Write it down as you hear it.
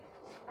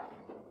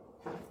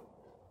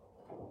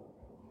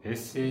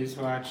This is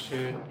what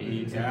should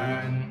be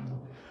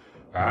done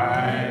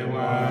by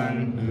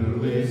one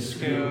who is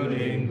skilled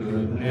in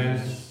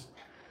goodness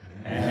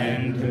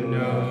and who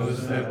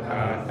knows the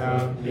path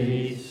of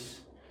peace.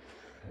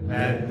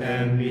 Let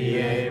them be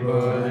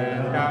able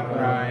and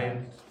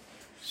upright,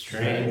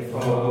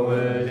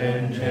 straightforward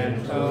and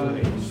gentle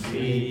in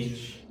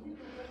speech,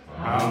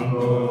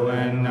 humble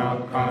and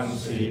not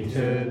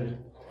conceited,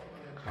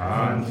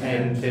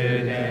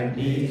 contented and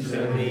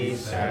easily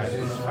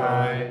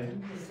satisfied,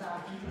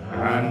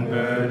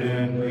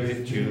 unburdened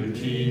with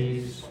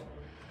duties,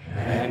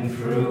 and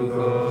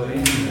frugal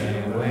in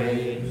their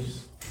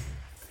ways,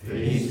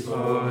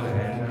 peaceful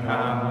and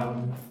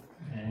calm,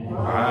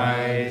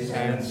 wise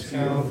and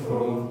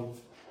skillful,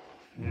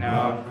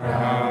 not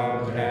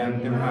proud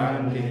and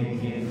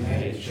demanding in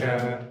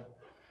nature.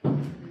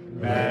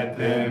 Let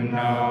them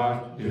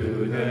not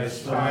do the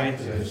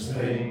slightest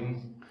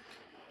thing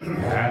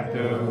that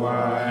the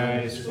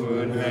wise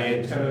would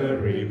later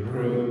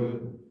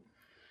reprove,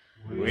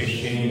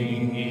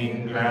 wishing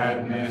in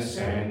gladness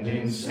and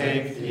in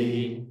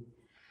safety.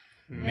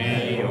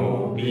 May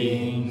all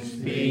beings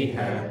be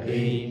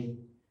happy.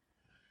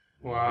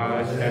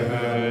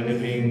 Whatever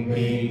living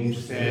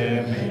beings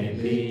there may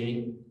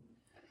be,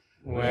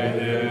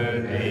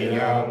 whether they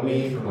are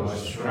weak or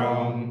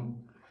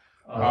strong,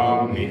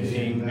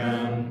 omitting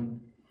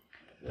none,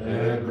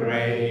 the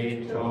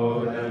great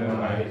or the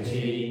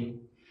mighty,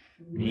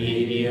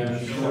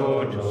 medium,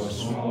 short or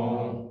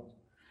small,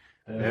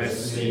 the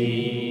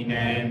seen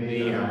and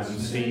the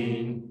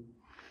unseen,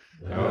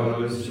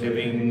 those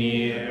living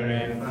near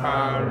and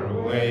far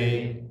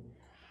away,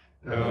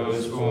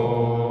 those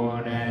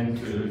born and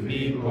to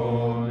be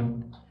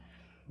born,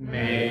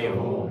 may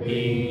all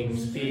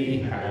beings be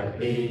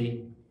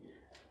happy.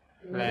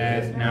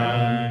 Let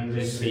none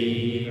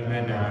deceive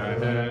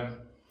another,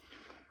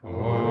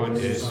 or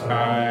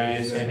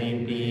despise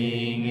any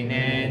being in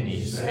any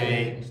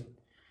state.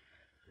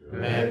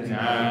 Let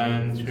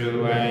none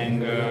through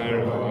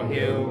anger or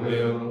ill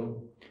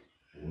will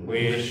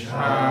wish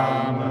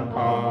harm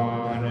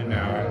upon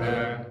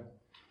another,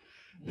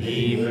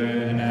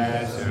 even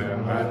as a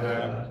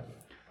mother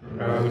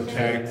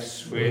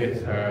protects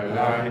with her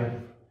life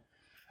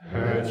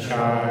her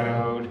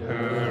child,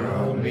 her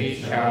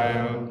only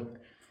child,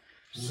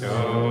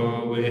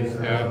 so with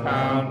a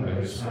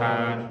boundless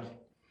heart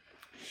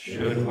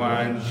should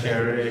one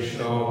cherish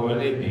all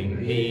living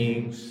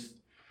beings,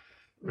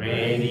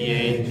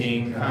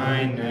 radiating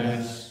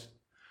kindness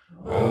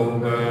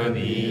over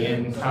the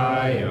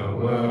entire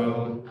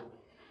world,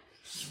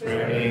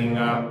 spreading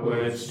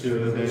upwards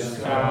to the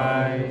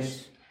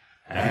skies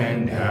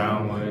and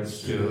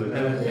downwards to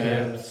the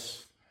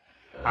depths,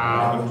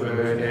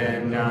 outward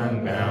and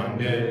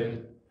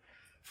unbounded,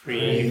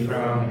 free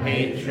from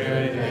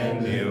hatred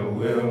and ill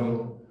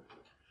will,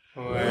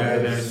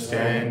 whether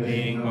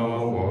standing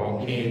or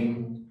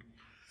walking,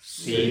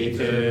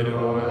 seated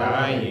or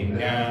lying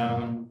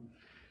down,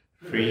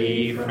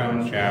 free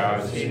from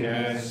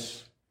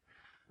drowsiness.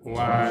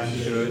 One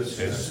should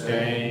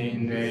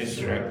sustain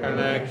this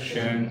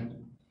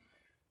recollection.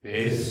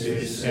 This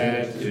is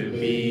said to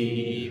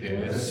be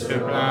the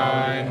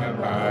sublime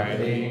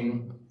abiding,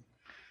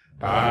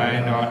 by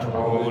not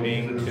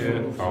holding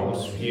to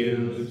false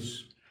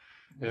views,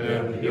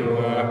 the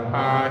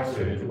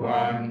pure-hearted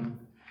one,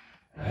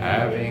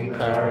 having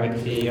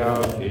clarity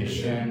of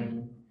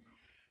vision,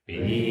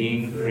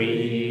 being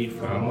free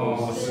from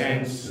all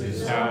sense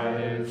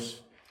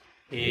desires,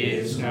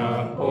 is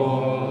not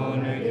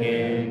born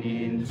again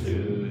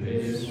into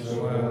this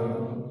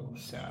world.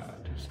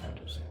 Sadhu,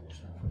 sadhu, sadhu.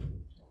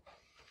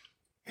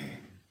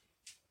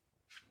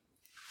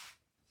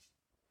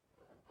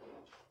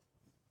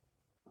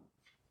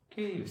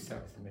 Okay, you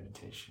start with the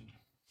meditation.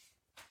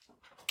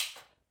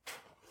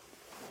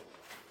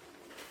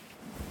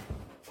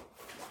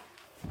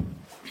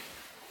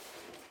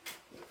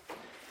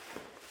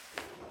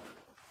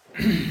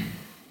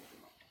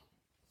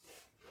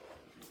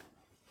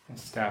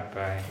 Let's start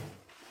by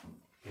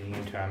getting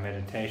into our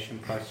meditation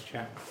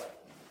posture.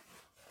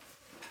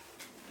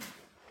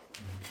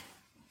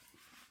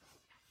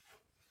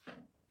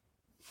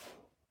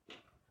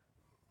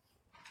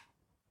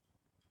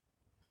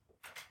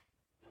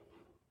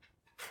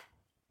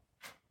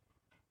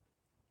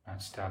 I'll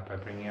start by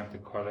bringing up the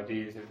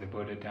qualities of the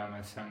Buddha,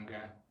 Dhamma,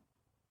 Sangha.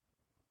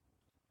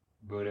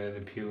 Buddha,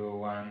 the pure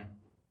one,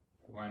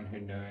 the one who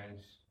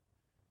knows.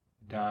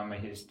 The Dhamma,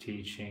 his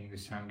teaching. The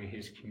Sangha,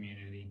 his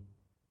community.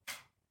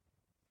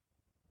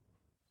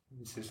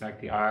 This is like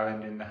the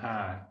island in the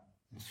heart.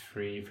 It's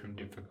free from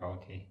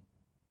difficulty.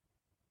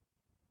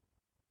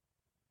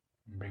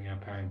 And bring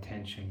up our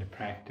intention to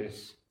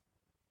practice.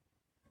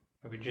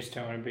 But we just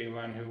don't want to be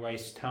one who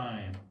wastes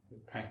time. The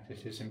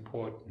practice is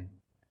important.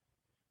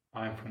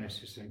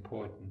 Mindfulness is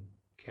important.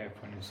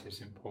 Carefulness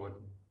is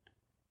important.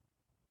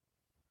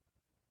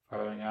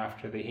 Following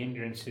after the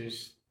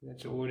hindrances,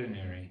 that's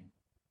ordinary.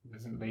 It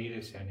doesn't lead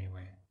us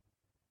anywhere.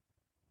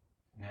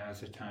 Now's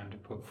the time to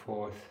put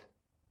forth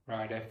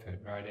right effort,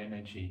 right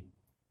energy,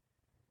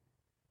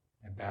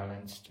 in a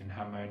balanced and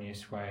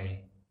harmonious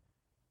way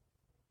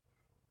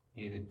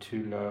either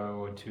too low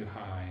or too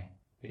high,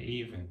 but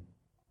even.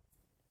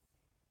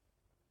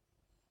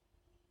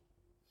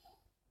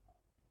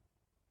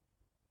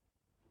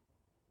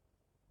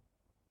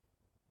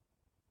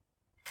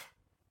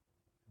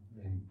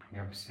 And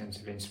bring up a sense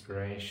of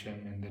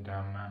inspiration in the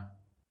Dhamma.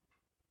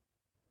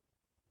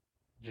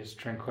 Just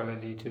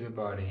tranquility to the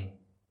body.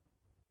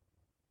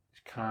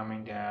 Just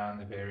calming down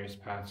the various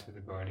parts of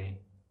the body.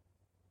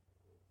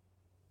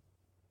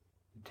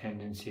 The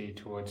tendency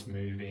towards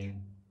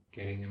moving,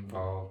 getting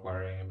involved,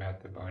 worrying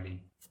about the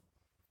body.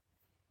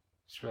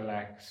 Just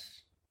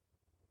relax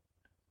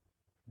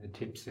the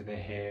tips of the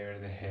hair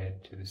of the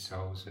head to the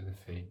soles of the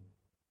feet,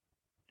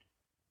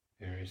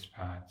 various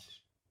parts,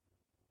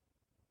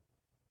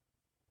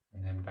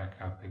 and then back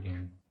up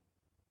again.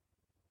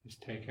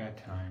 Just take our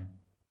time.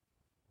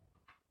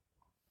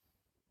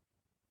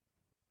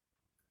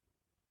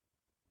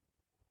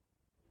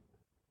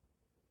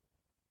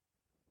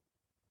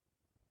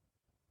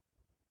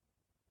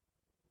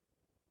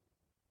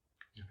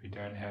 If we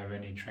don't have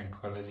any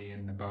tranquility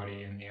in the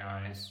body and the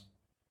eyes,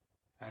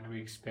 how do we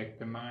expect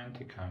the mind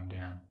to calm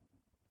down?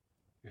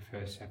 We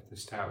first have to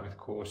start with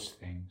coarse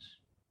things.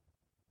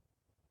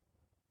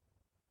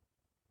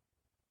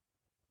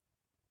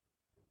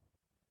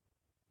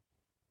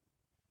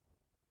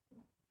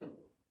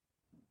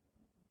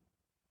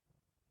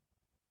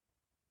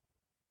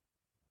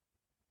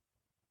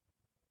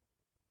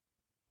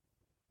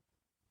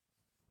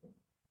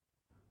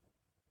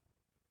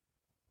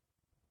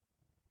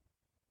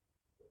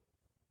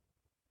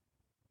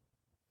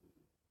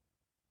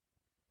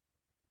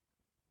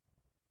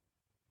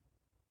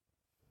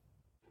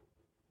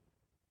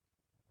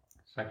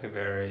 It's like a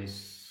very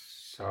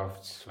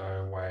soft,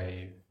 slow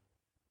wave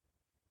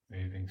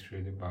moving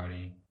through the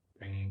body,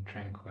 bringing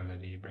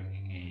tranquility,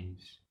 bringing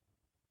ease.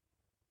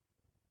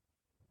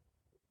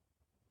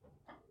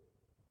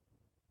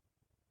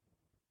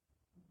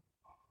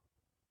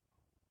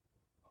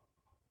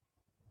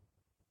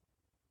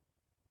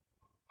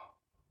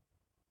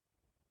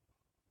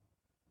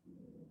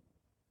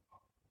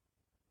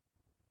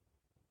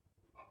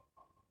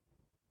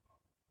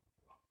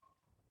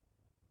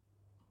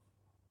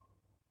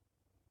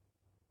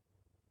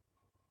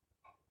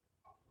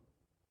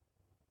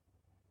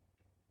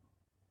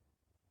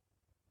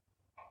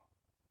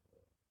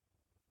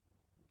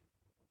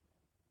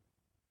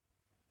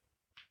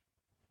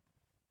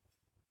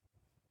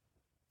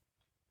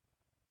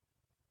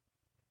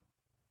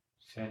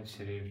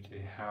 Sensitive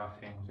to how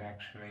things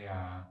actually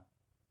are,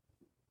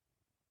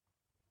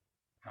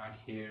 right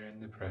here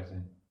in the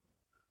present.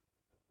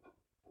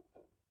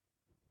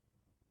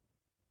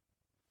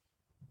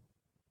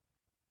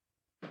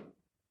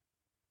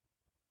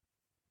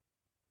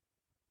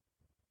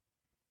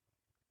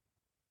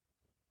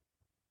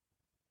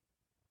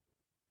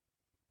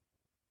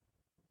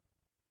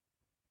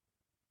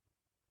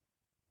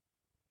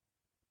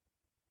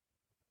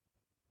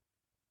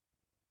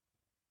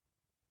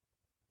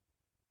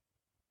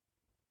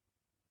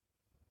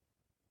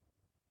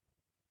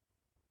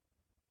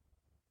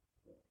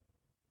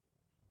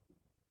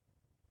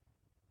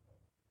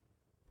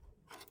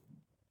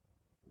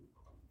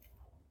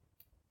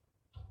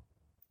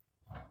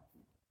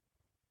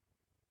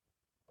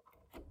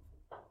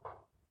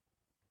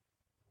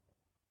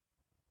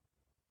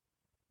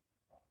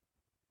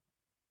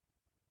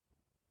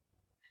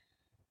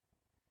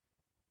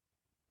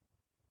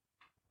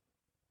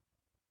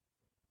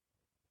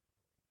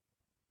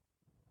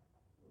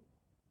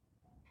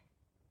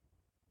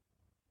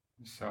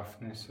 The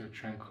softness of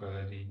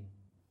tranquility,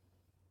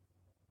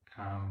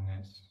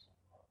 calmness.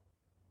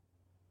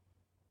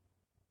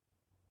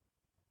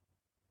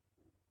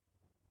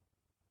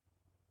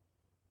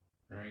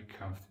 Very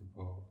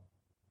comfortable,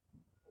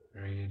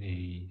 very at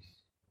ease.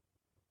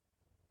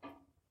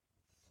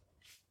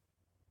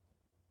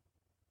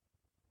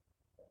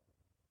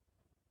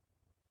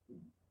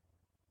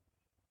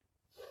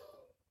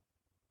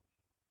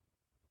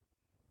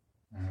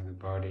 Now the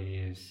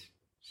body is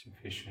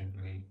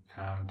sufficiently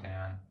calmed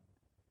down.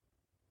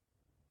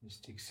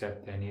 Just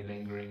accept any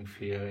lingering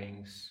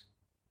feelings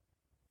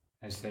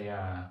as they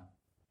are,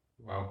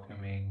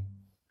 welcoming,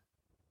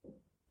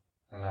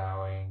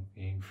 allowing,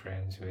 being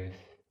friends with.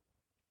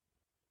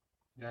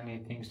 You don't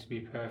need things to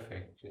be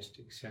perfect, just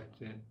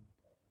accept it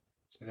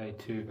so they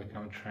too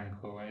become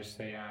tranquil as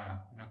they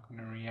are. We're not going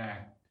to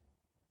react,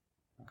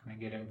 not going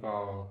to get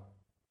involved,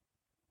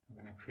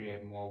 we're going to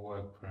create more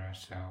work for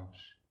ourselves.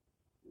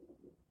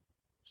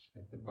 Just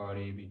let the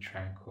body be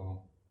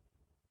tranquil,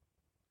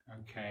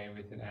 okay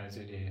with it as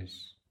it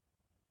is,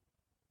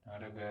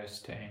 not averse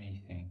to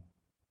anything.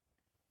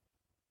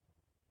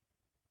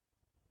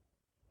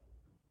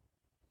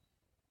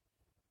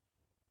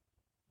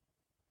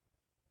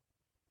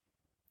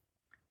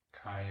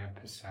 Kaya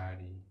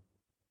Passaddhi,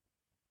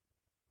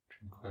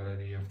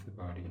 tranquility of the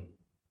body.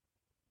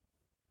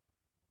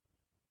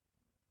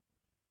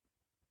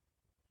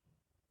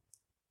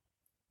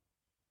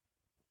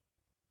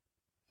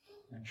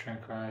 And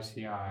tranquilize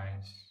the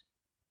eyes.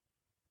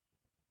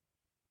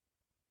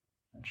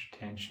 Much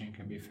tension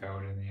can be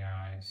felt in the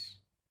eyes.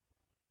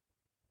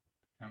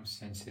 Become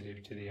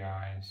sensitive to the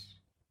eyes,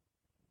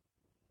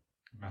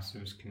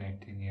 muscles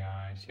connecting the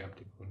eyes, the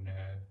optical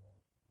nerve.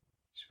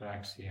 Just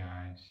relax the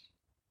eyes.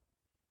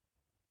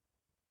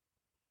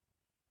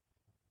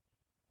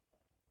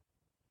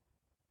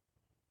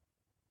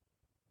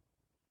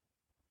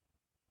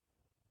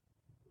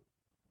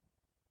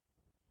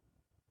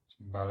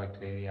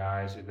 Symbolically, the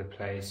eyes are the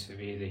place of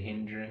either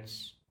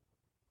hindrance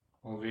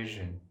or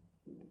vision.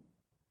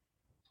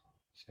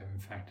 7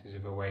 factors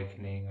of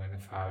awakening, or the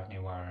 5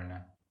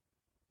 nivarana,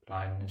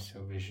 blindness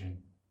or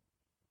vision.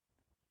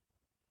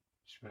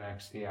 Just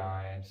relax the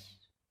eyes,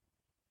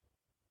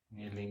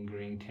 any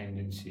lingering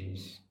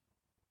tendencies.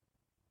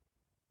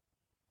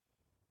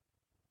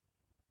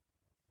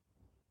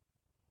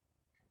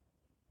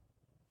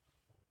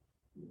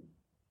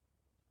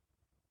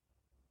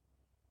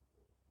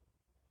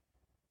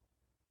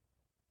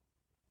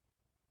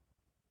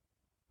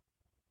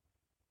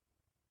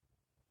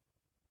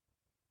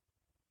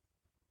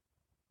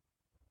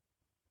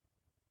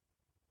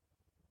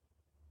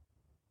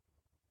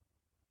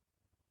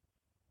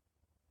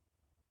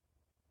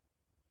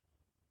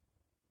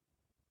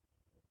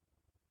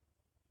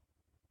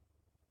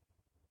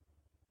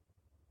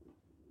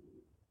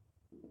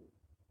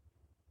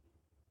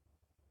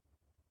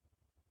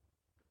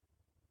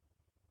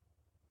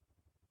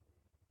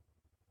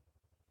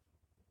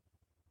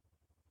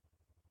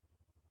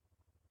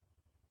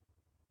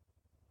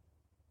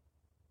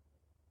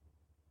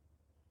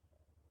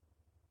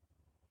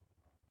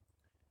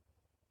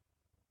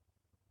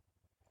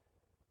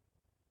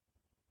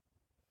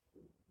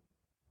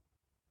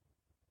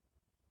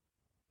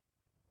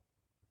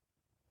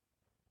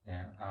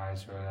 Yeah,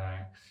 eyes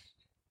relaxed.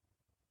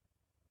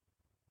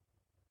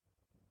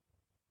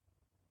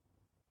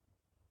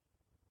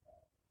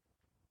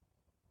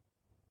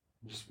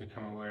 Just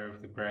become aware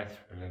of the breath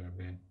for a little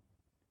bit.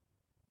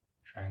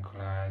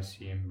 Tranquilize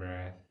the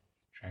in-breath,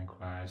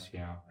 tranquilize the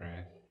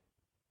out-breath.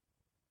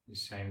 The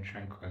same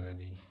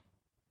tranquility.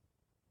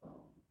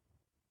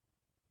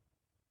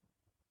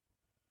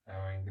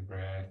 Allowing the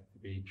breath to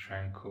be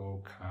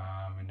tranquil,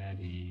 calm and at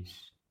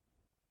ease.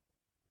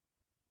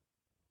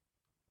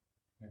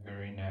 In a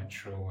very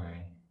natural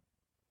way.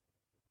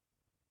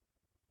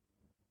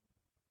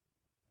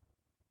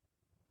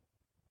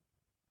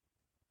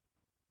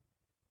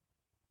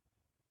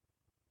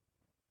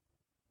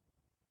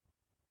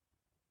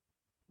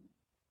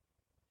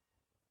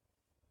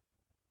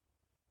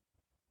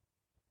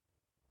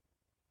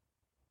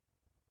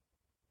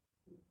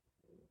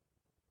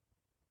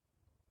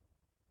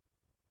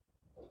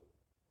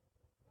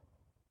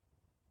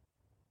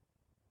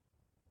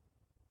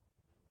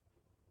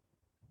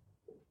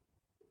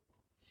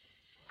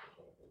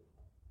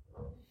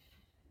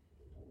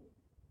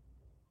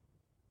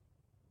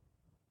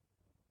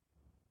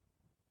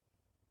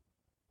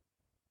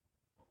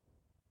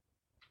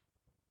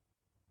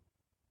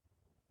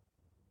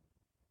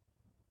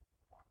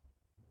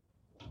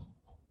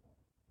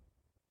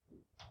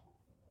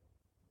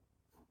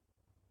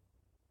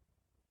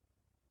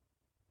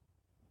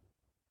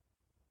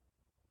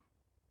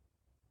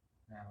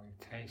 Now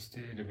we've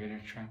tasted a bit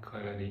of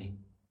tranquility.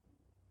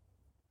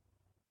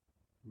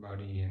 The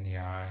body and the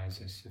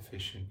eyes are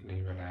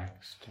sufficiently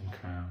relaxed and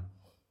calm.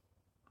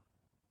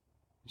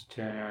 Just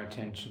turn our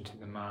attention to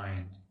the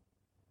mind,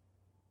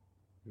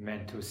 the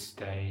mental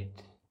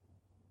state,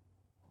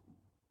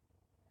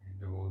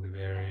 and all the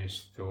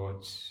various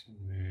thoughts and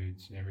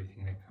moods and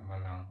everything that come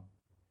along.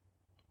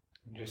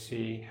 And just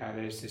see how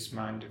there's this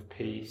mind of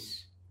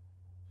peace,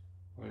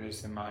 or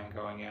there's the mind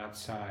going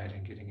outside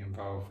and getting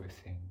involved with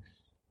things.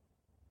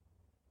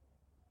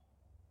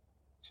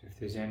 So if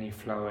there's any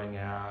flowing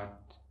out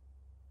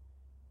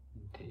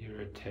into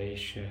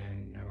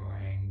irritation or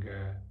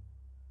anger,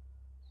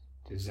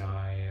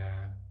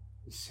 desire,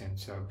 the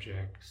sense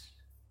objects,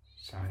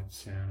 sight,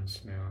 sound,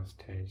 smells,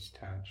 taste,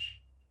 touch,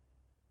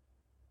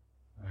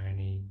 or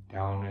any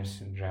dullness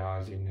and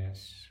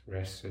drowsiness,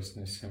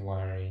 restlessness and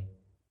worry,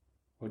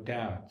 or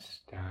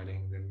doubts,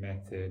 doubting the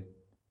method,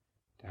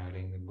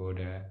 doubting the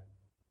Buddha,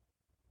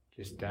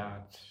 just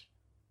doubts,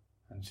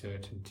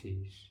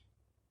 uncertainties.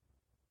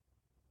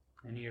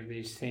 Any of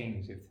these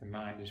things, if the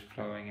mind is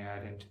flowing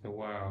out into the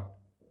world,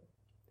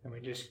 then we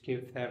just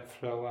give that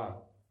flow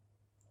up.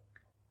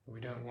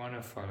 We don't want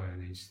to follow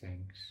these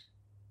things.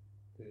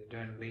 They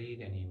don't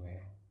lead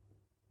anywhere.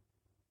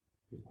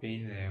 We've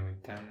been there,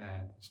 we've done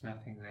that. There's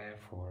nothing there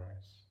for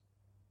us.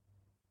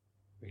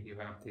 We give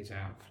up these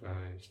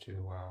outflows to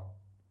the world,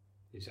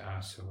 these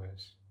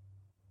asaras.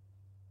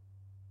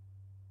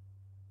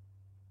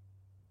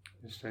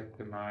 Just let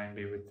the mind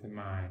be with the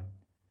mind,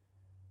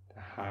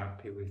 the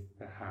heart be with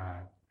the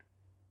heart,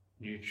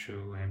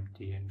 neutral,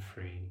 empty and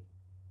free,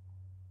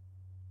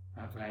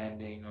 not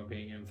landing or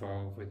being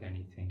involved with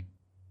anything.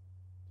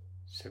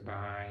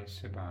 Sabai,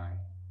 Sabai.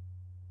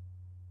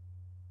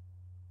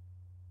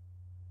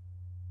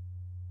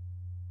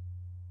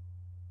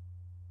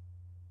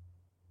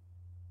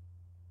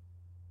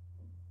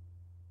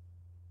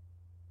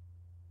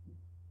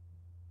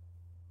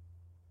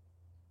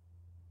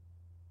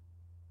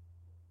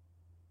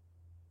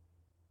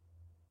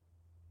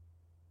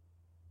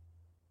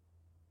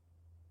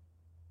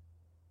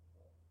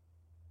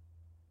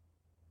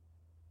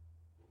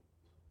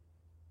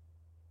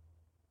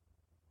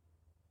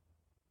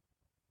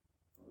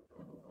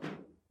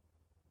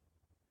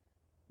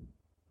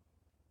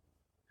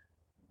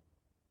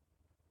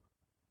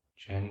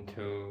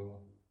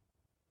 gentle,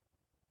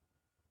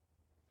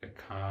 the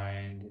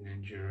kind and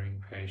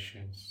enduring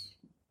patience,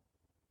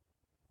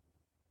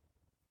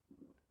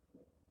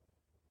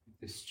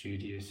 the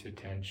studious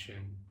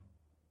attention.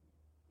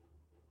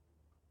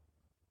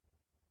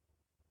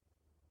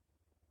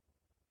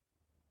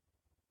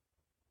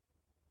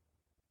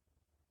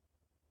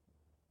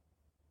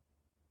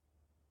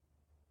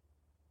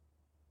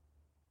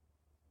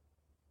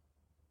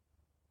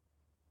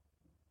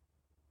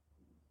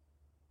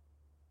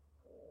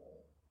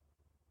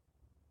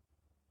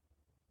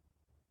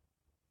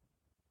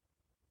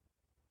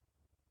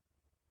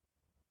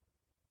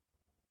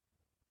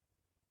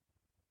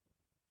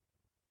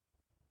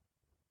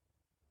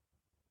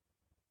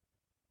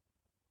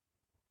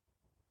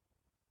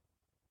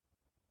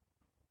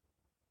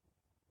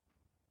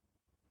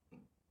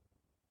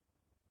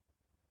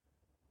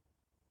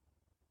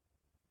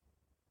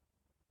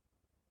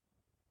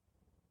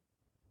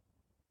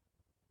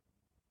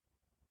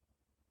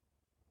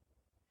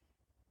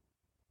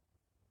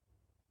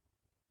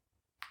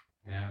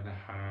 Now the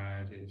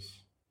heart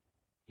is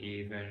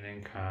even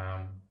and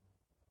calm.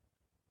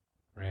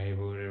 We're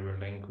able to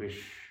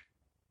relinquish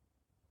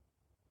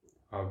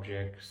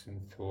objects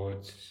and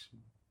thoughts,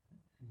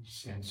 and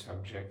sense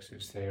objects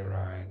as they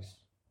arise.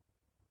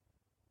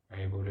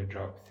 We're able to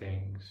drop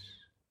things,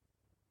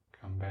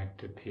 come back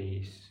to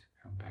peace,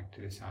 come back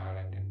to this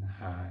island in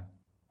the heart.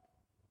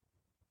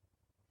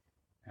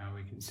 Now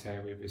we can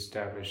say we've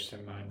established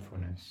some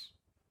mindfulness.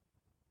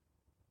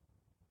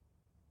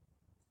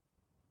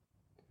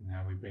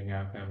 Now we bring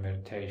up our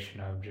meditation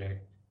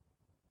object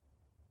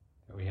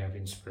that we have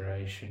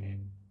inspiration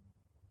in,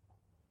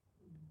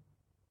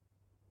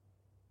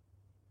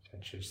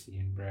 such as the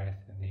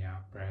in-breath and the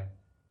out-breath,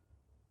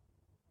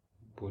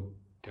 Buddha,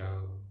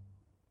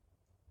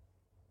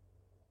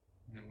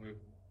 and we'll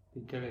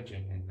be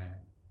diligent in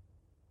that.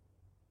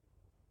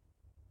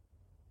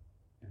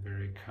 In a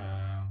very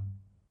calm,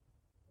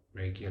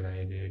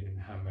 regulated and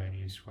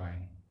harmonious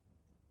way.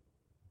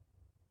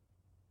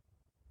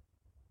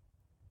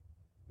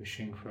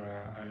 Wishing for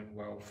our own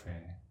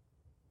welfare.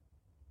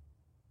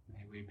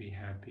 May we be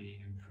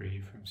happy and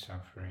free from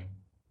suffering.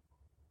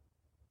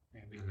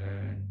 May we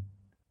learn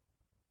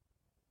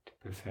to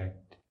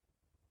perfect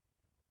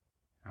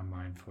our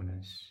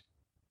mindfulness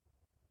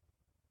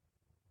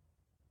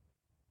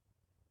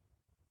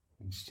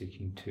and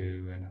sticking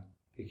to and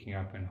picking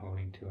up and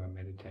holding to our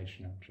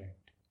meditation object.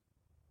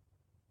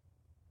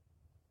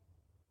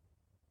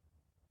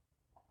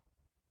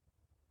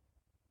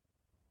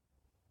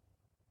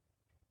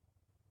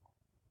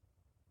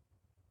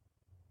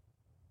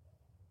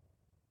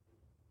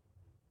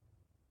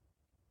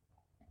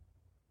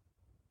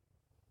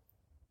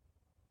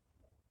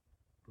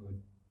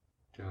 Buddha.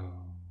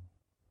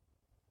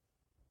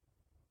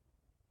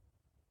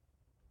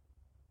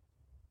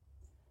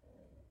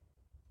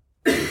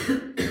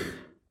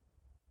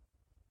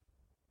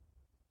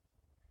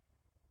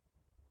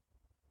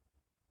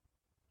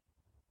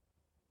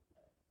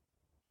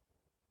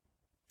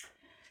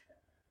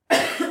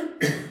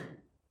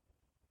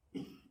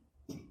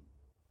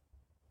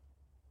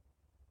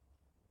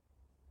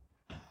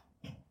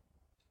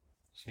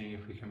 See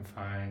if we can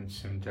find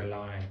some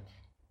delight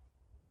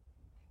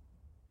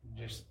in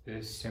just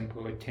this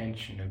simple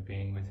attention of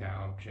being with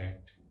our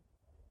object.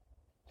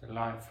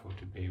 Delightful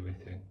to be with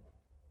it.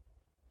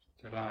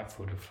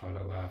 Delightful to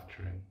follow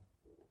after it.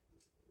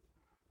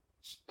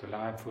 It's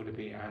delightful to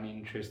be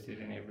uninterested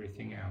in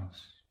everything else.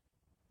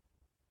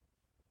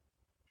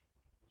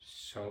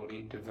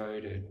 Solely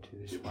devoted to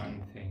this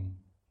one thing.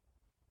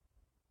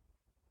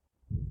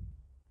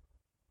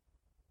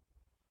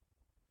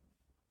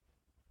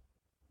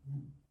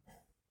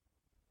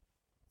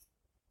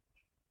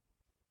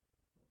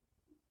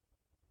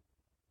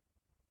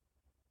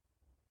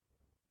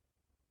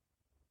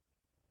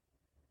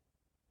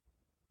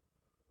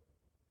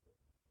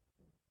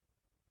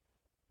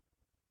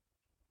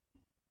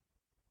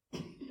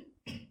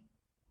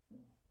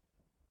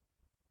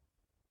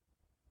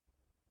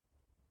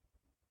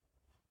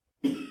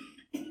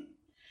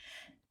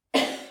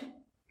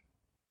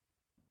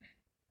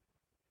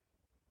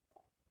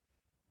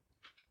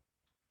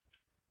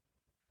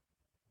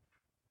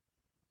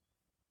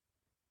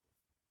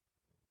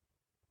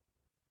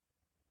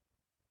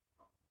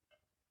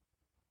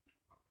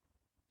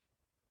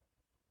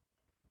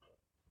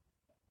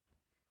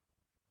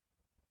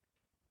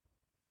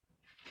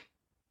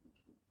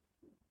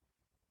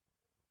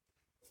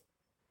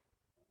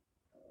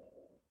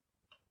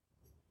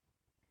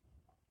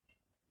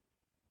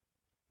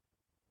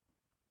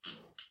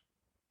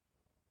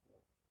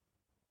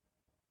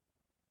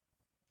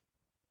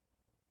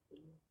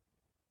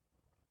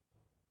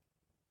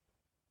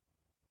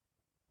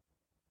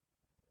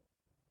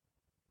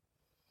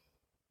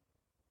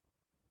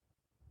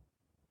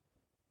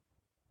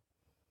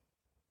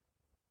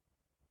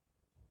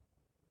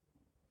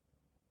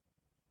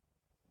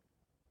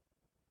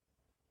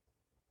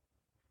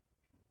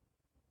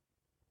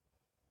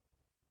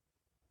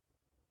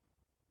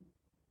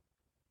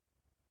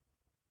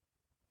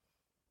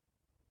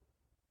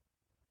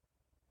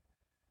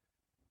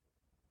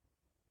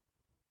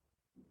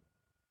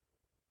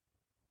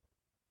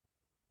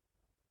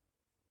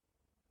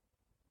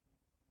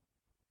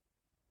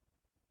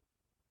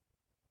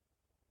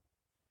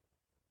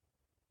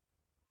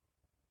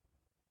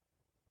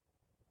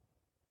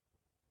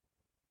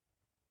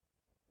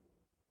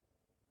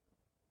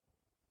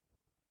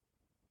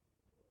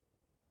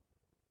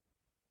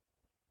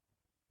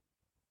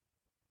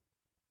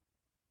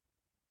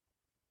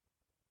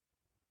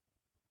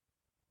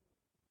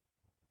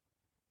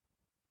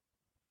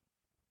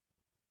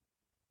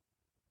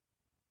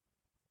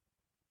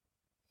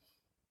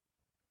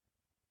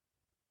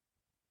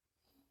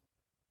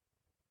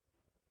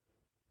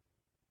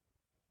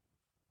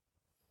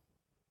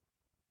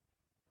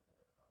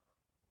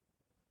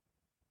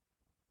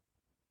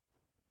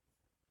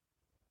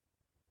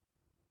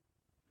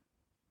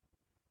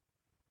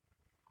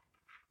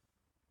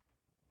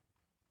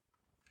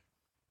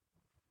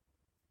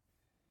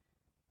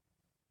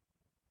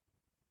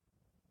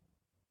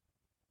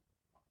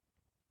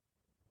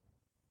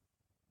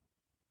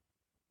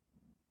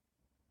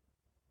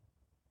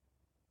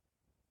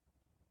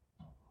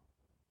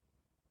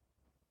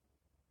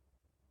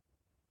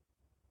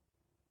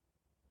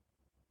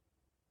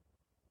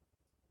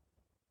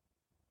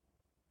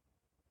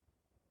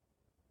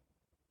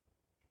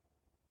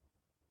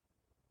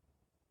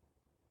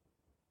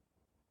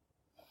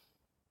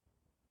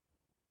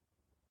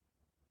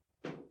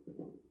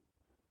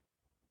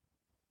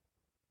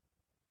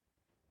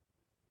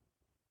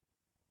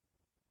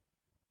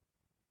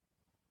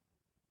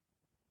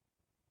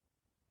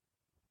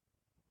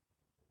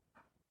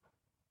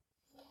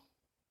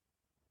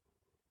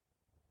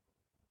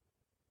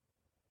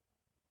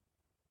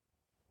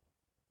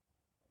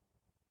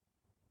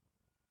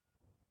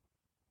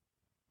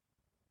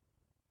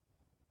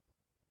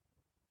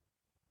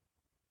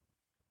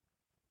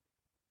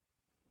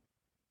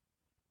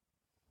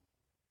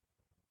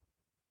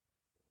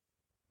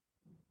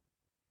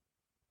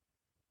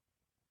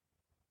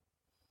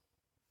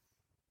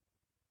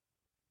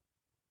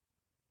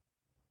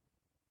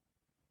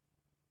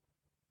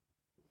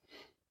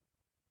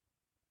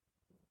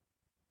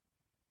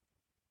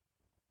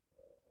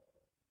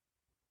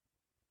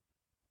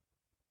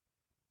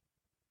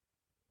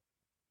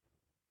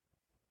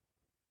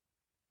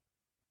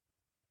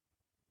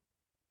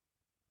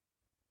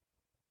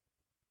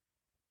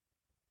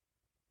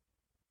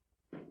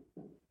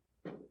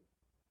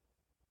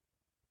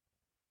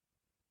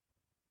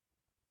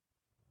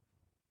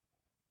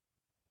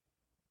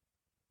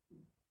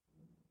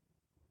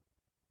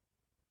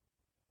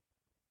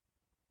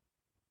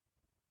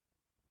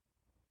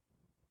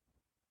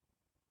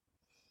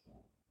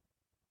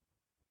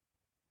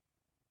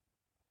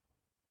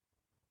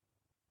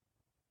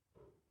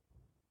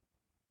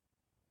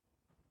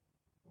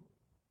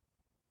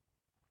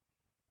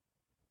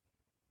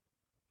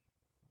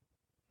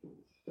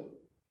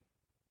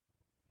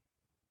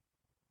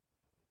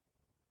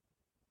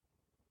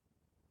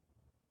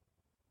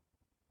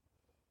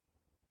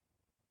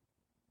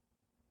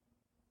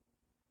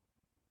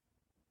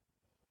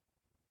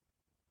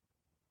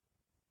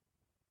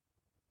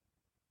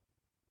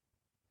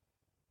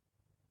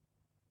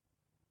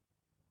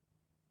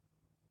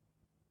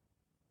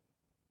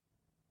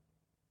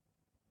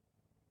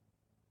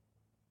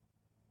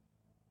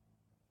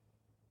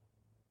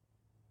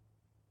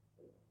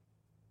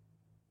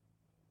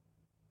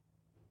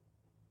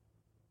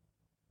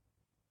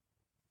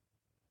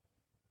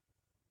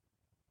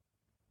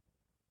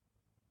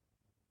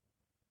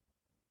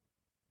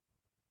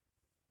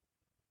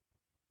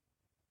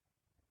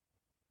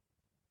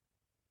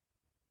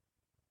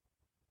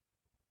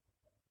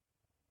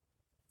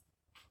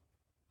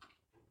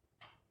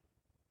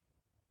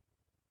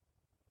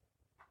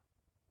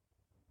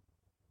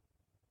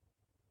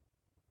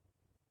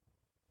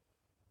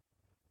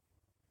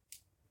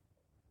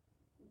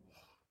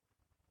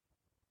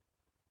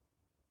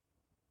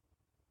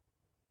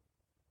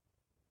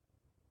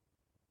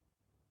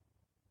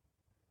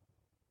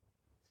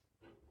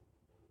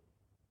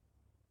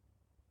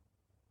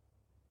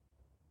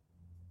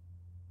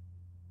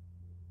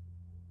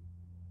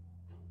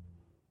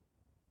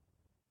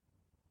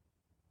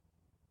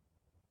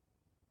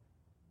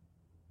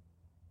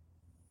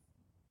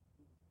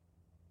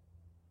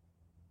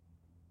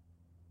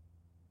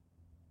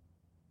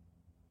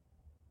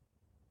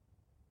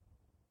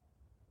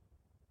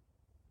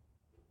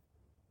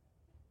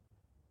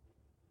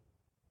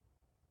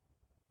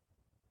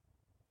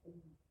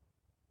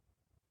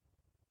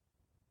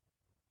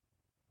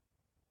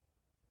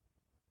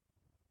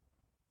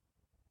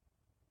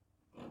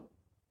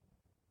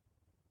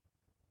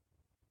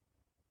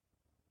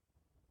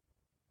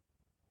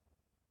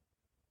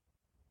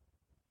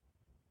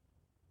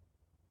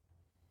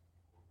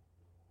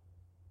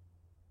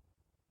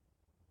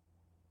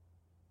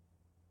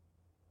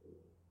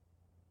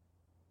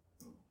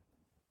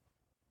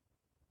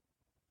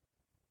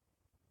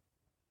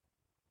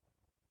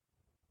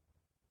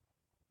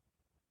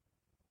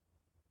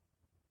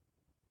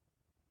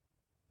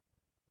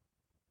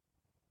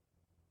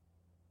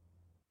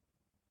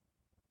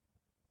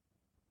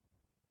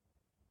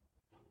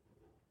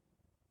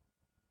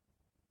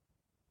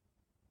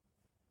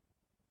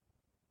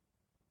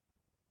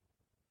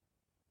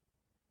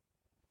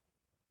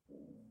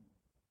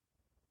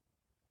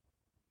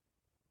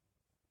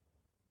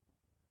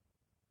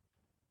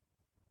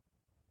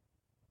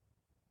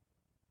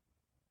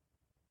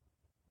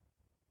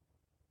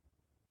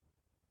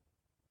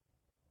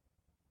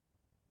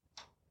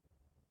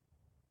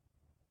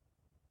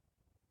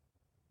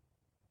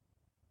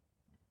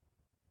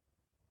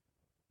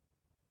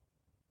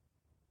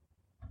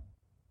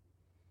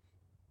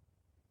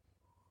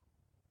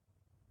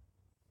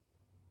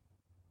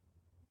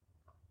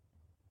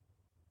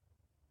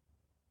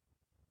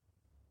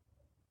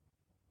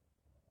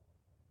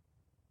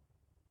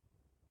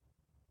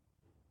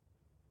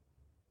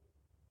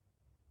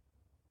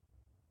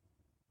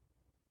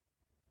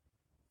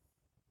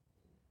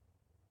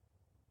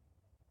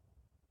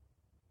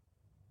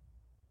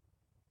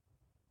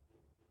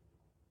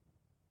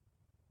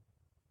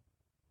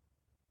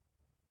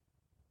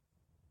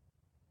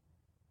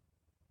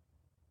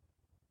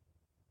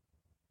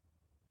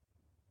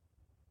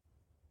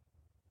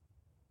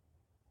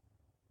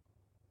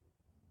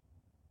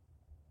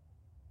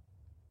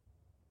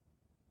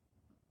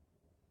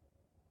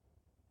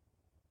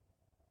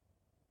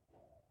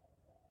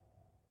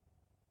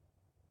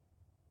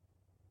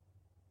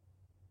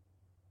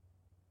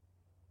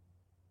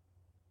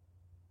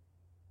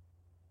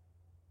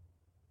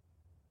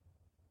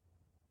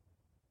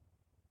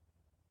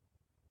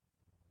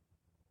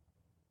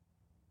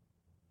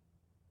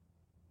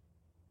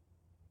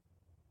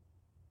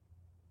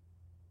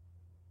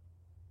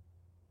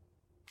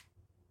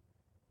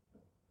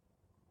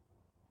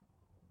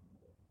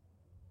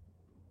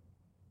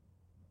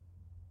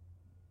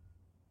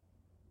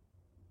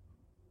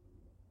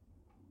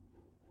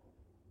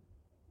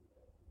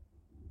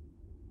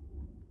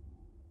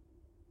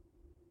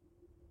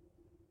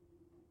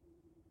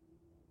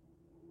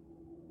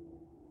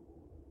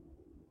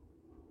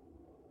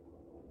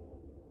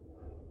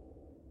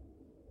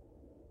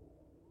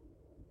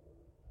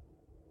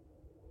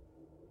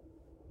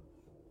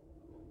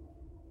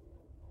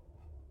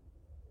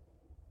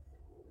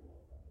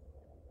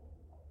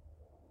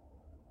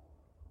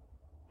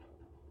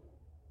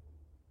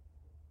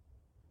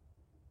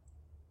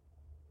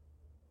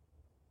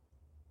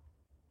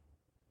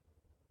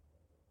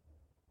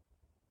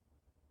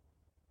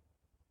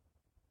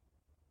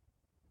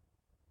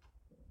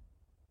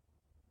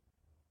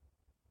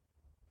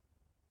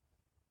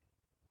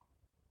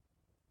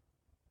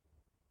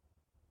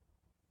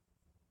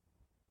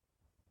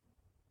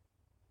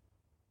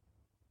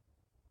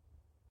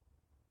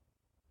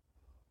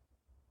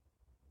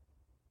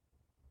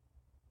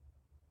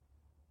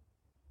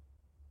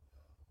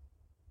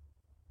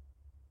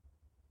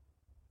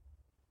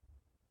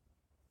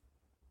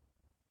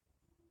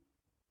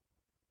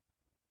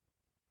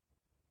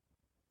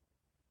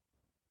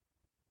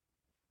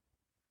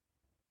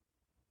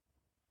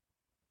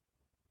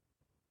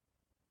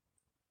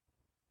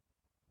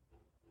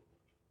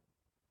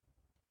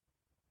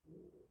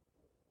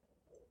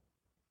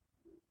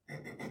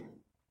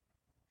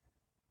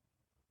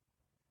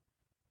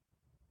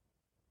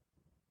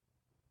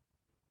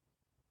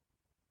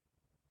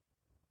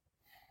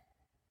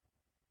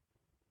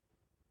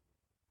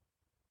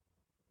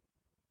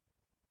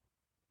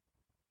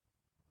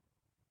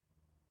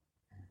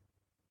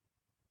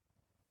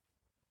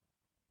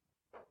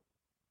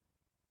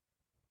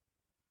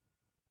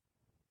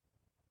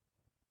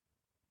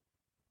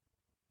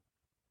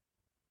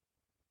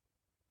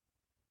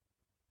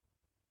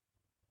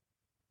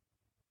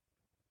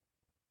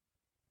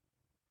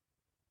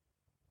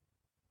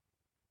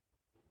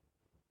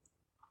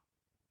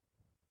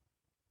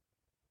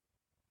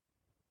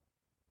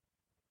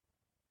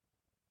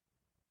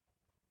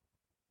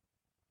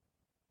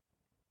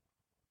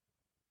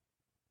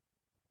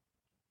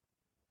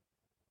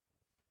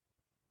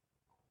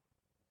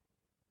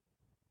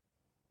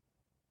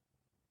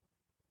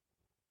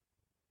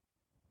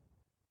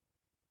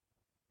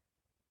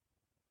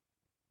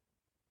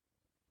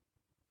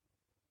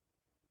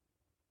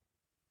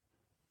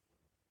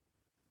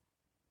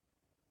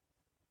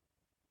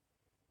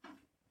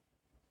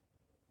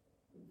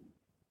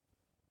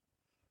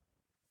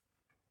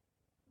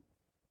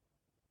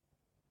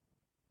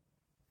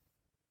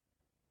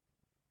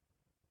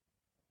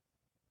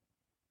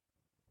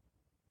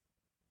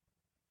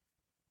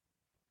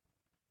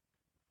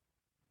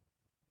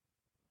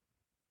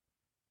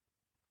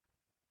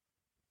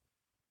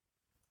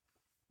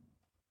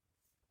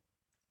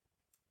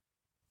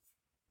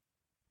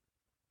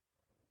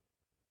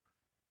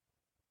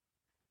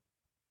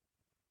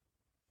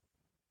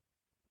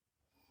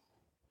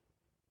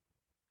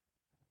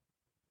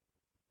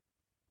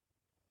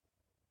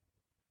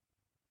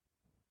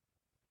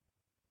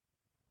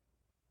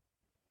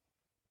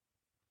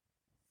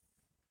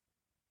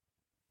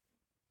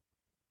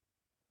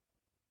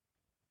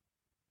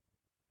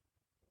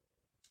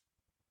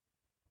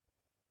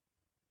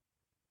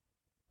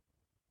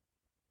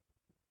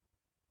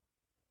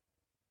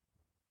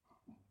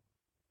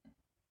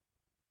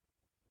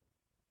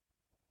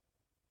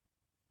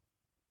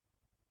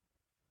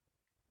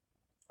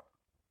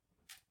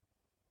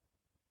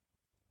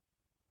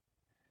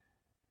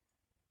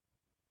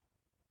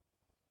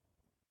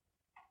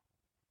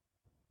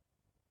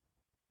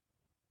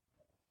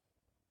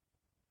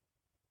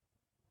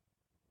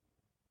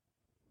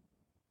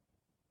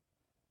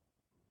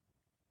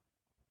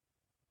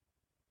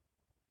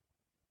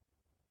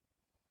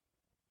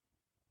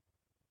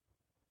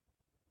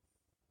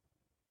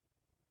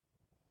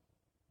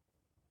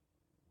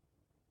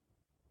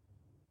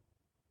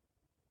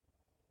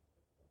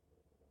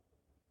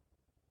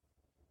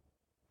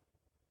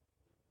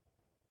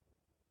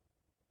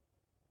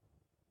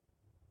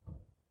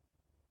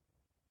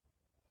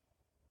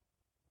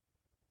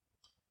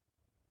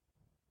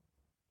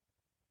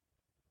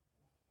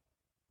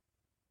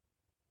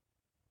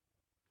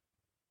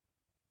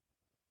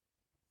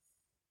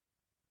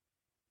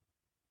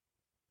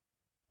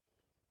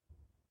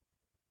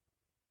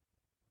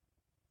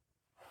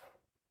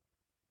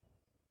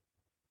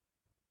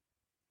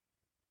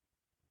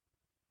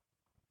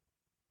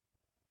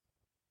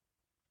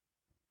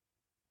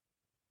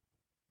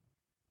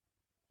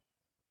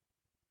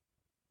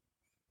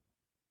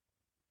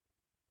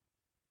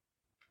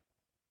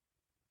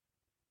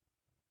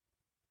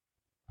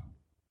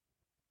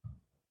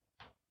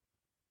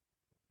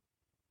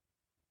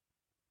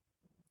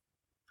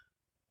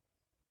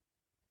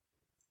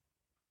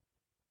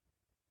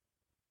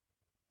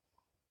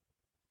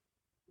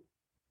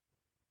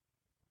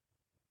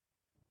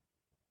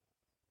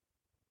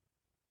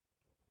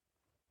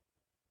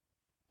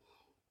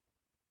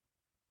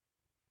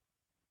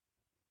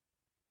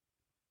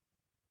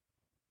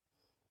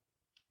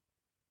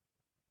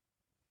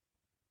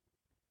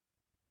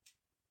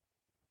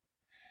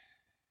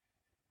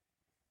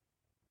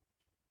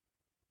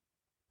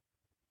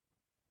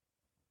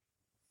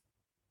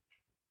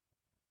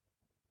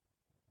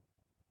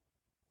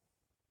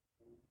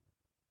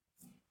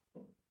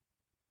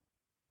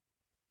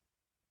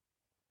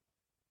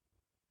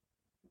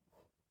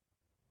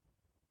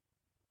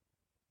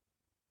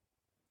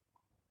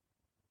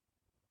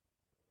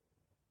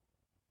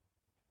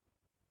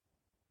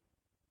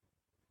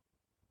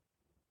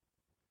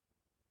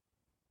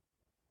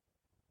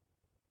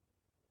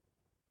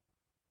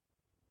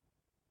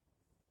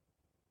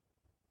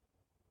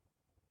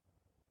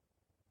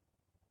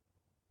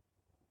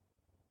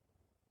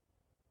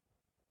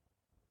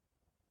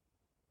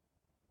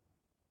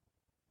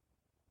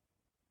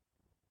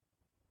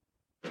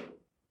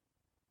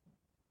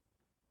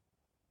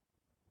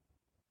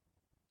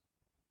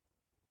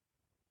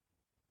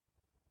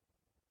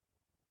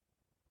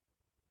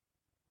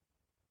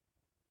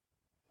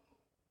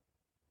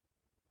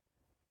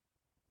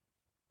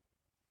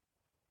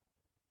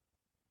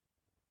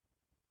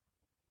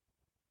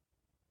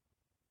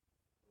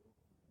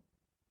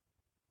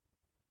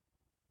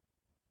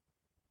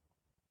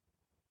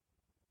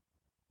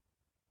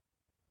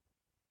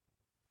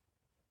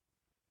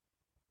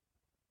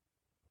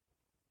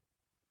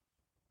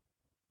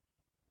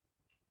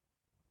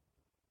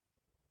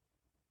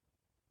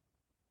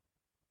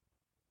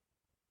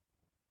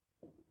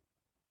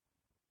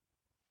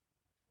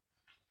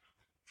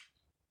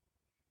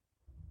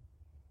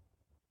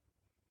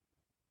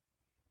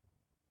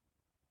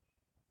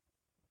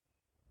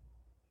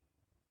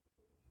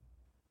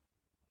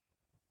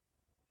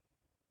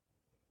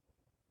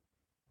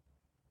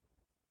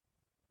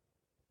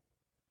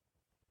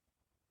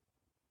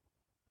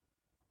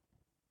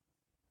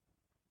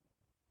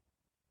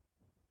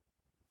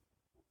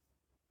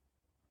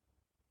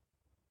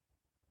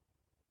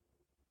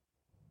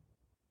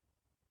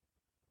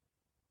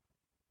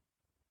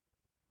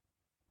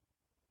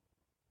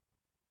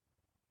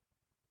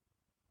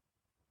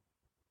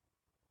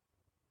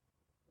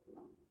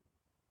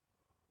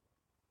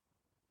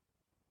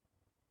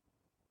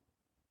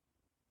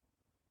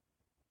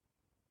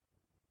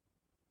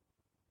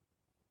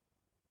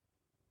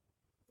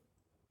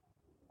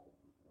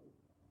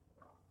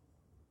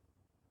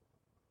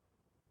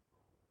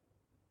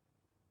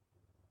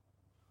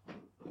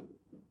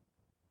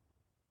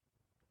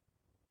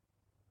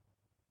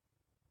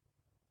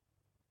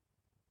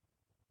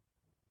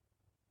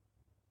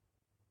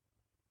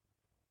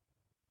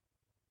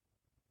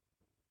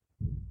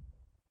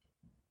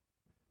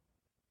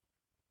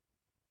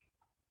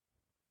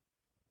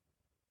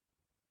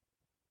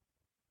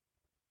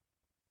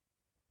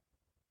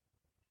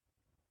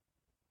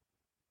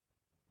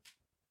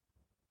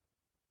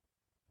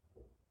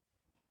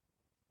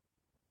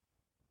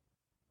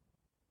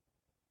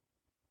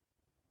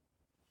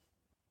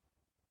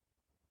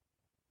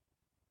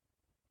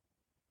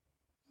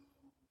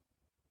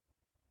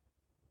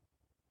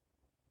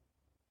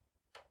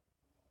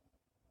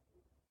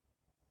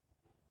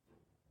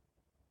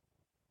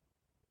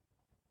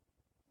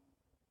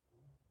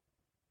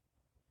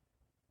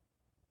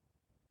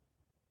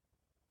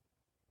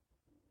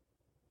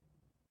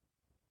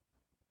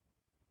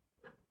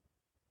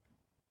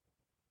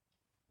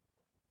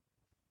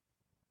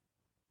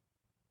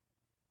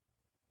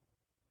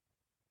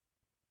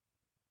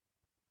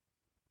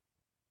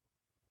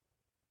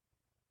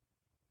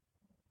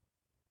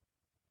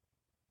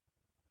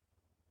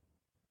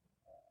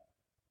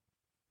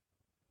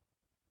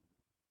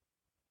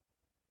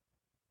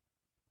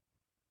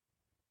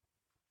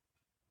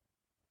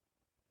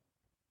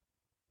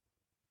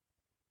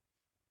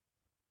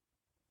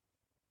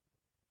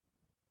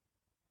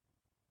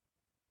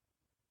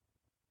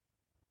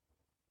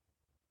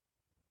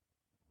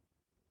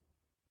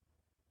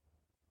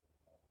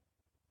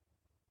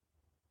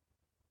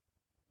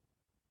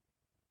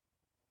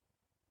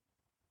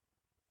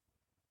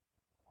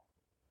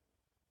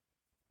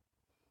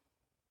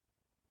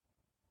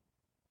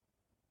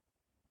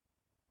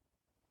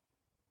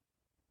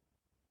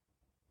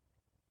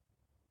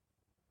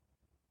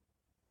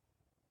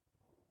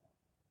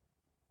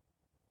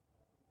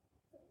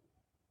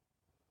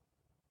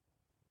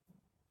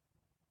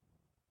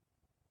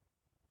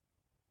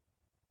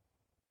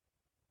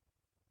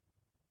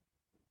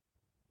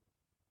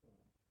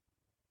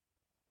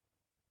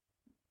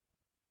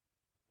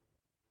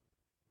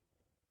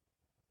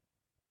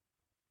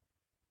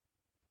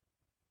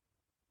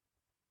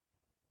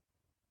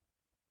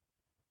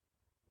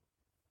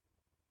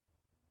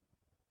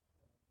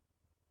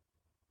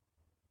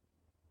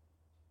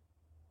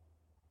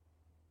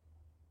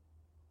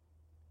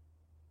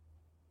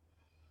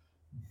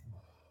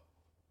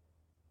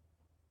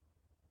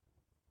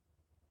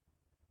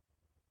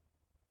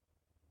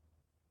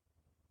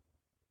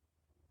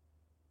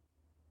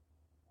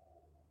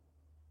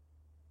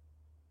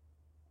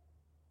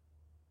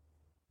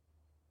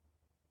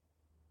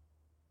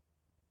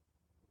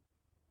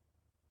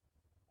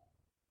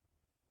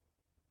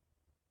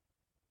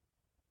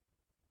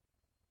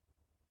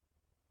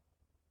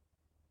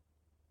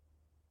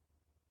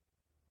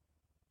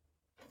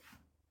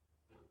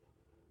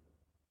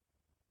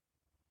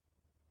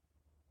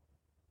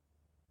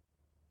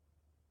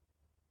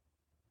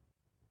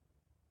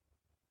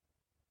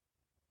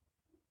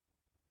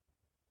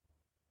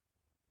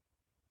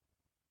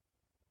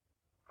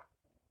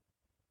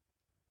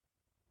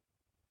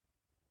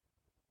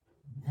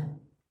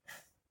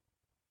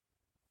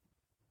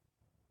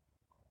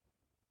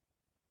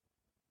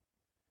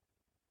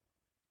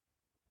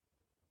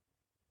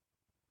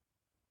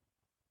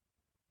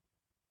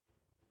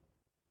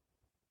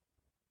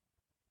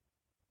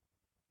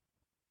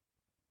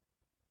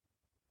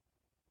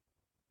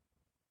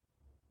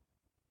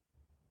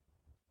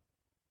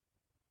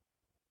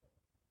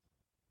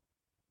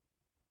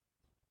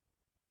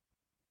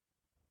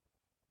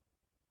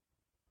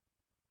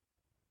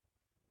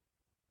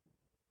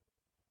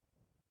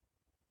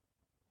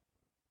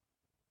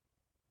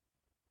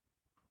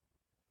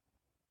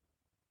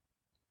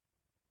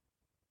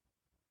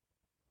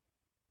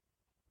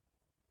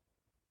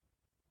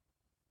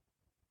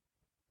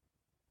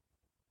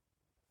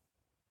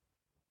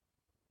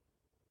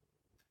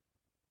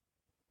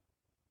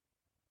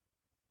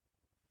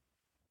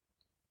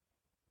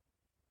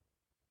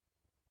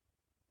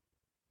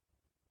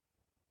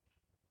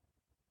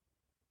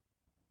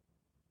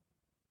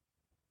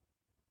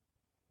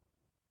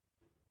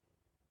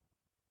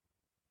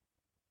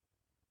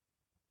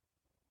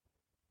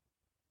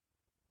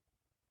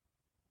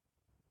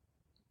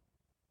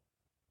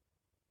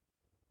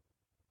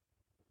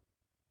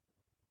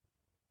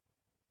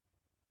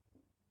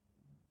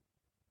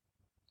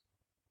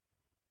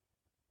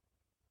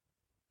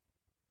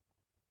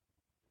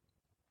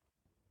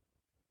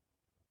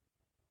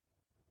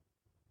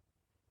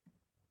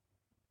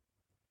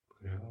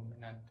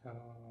 manato,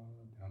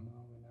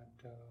 dhammo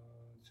manato,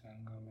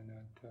 sangha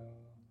manato,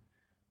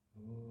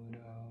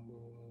 Buddha,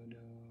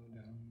 Buddha,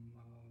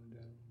 Dhammo,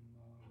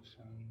 Dhammo,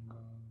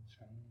 Sangha,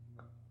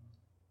 Sangha.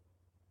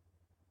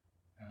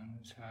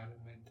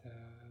 Bhanasarametta,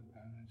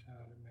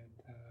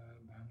 Bhanasarametta,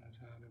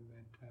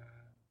 Bhanasarametta,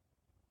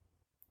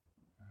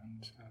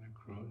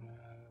 Bhanasarakruna,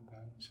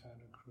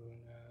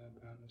 Bhanasarakruna,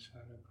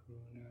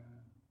 Bhanasarakruna,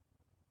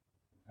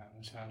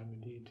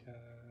 Bhanasaramadita,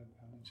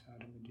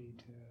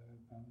 Bhanasaramadita,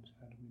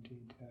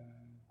 Bhanasaramadita,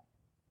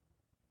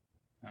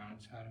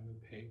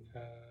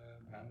 Bhanasarabhapeka,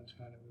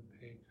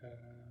 Bhanasarabhapeka,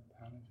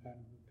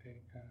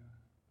 Bhanasarabhapeka.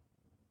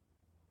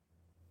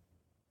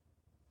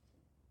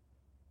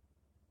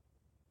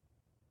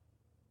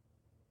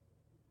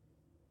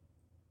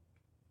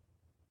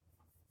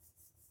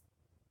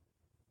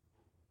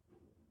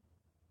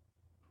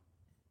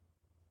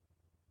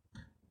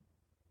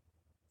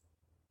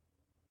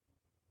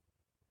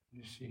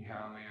 You see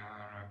how we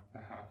are after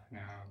half an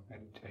hour of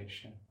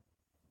meditation.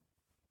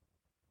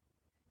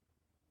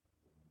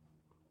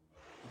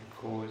 The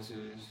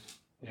causes,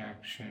 the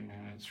action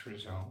and its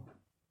result,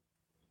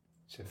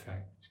 its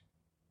effect.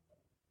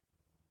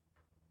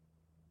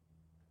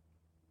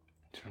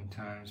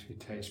 Sometimes we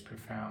taste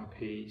profound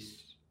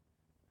peace,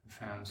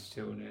 profound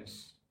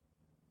stillness.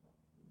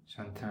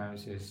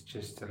 Sometimes it's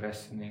just a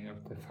lessening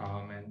of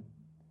defilement.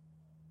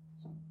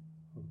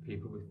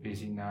 People with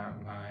busy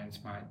minds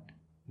might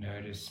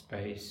notice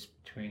space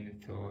between the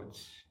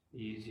thoughts,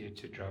 easier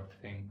to drop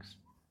things.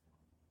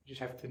 You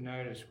just have to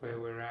notice where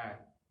we're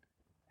at,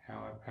 how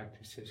our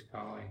practice is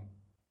going,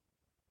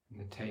 and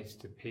the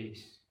taste of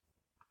peace,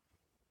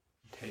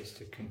 the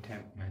taste of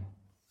contentment,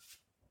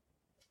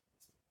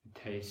 the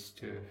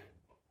taste of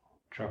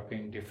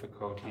dropping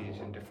difficulties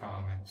and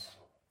defilements,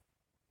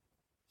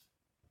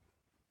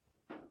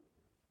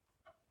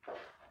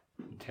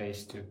 the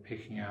taste of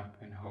picking up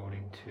and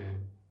holding to,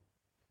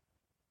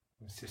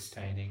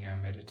 sustaining our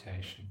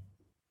meditation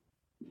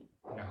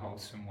in a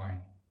wholesome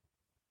way.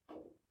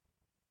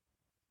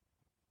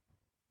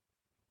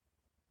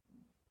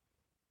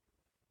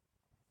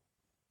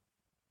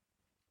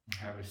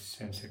 Have a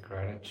sense of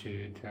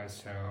gratitude to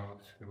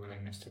ourselves for the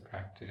willingness to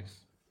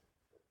practice.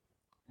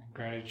 And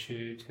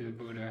gratitude to the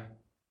Buddha,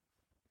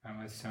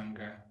 Dhamma,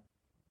 Sangha,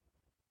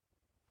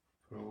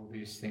 for all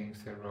these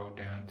things that roll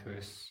down to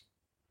us.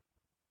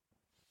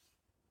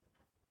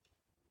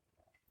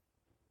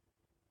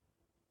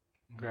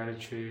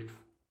 Gratitude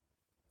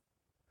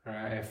for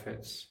our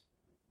efforts,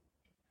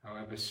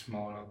 however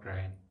small or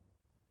great.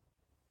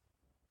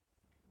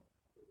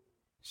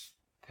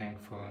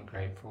 Thankful and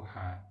grateful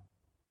heart.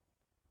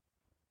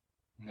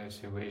 And those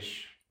who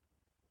wish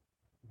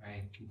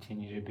may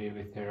continue to be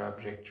with their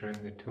object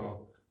during the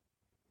talk.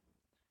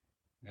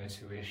 Those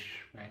who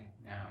wish may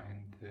now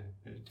end the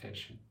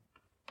meditation.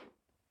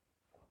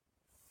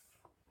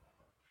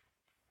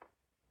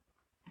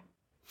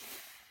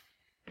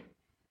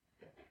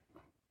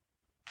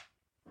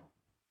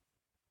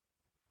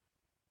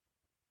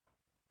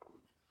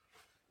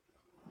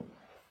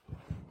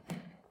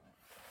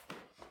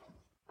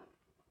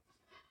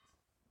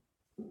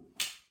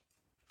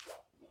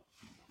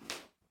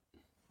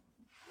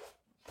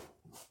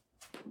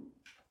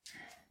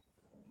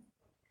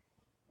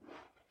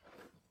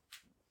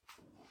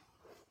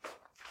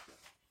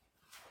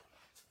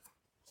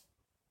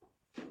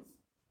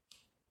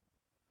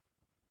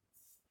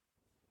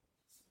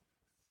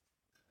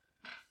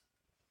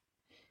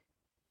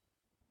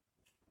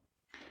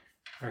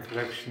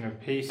 Recollection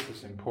of peace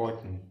is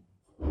important.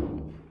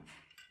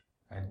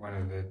 Like one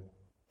of the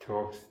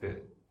talks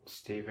that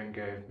Stephen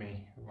gave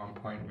me at one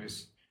point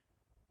was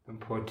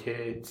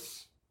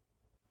Putet's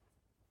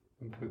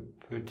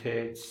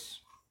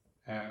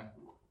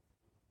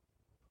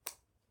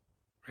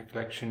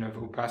recollection of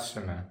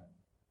Upasana,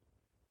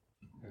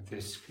 of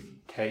this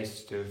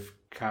taste of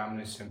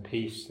calmness and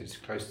peace that's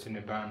close to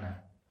Nibbana.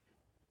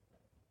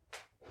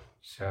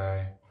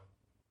 So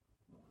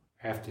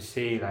we have to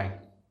see, like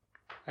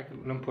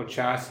Luang Por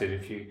Chah said,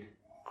 if you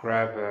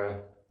grab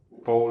a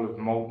bowl of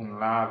molten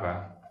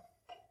lava,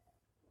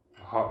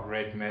 a hot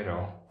red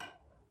metal,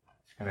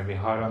 it's going to be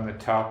hot on the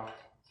top,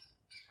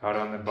 it's hot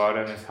on the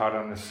bottom, it's hot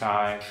on the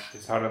sides,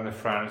 it's hot on the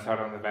front, it's hot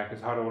on the back,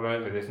 it's hot all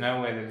over. There's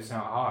nowhere that it's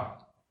not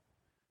hot.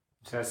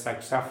 So that's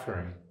like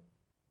suffering.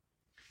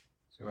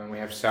 So when we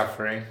have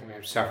suffering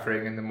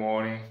in the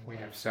morning, we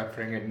have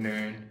suffering at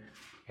noon,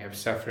 we have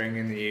suffering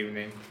in the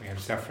evening, we have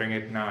suffering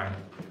at night,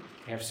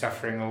 we have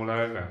suffering all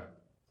over.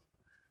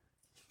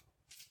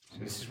 So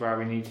this is why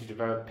we need to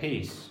develop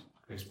peace,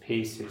 because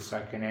peace is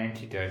like an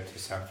antidote to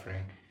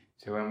suffering.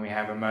 So when we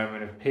have a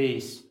moment of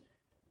peace,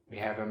 we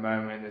have a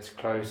moment that's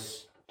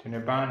close to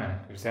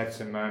Nibbana, because that's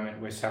a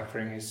moment where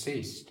suffering has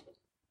ceased.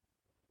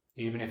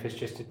 Even if it's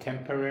just a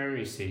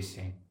temporary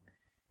ceasing,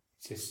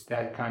 it's just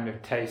that kind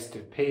of taste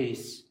of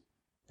peace,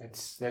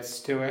 that's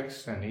still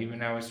excellent, even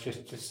though it's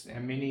just a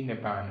mini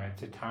Nibbana,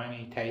 it's a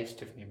tiny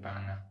taste of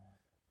Nibbana.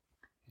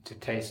 It's a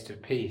taste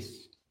of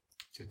peace,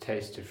 it's a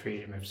taste of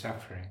freedom of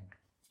suffering.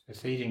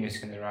 It's leading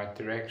us in the right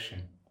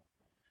direction.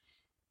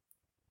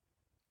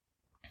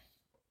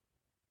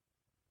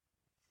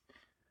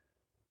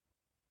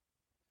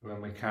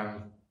 when we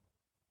come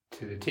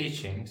to the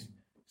teachings,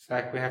 it's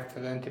like we have to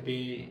learn to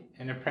be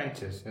an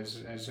apprentice,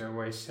 as I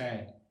always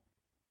say.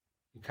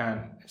 You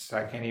can't, it's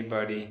like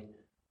anybody,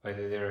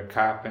 whether they're a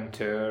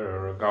carpenter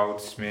or a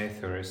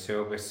goldsmith or a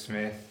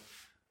silversmith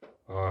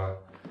or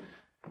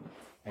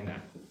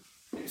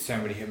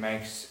somebody who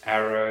makes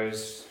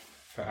arrows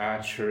for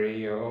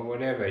archery or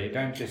whatever. You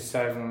don't just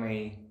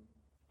suddenly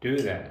do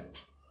that.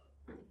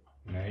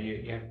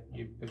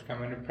 You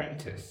become an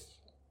apprentice.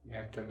 You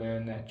have to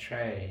learn that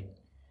trade.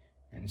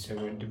 And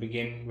so to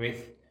begin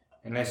with,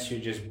 unless you're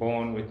just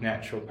born with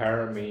natural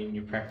parami and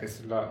you practice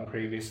a lot in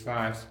previous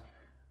lives,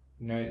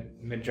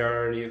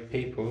 majority of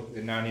people,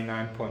 the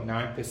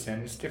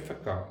 99.9%, is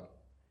difficult.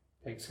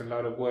 It takes a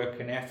lot of work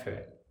and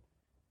effort.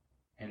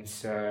 And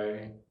so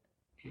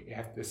you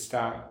have to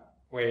start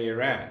where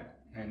you're at.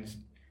 And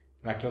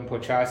like Luang Por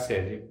Chah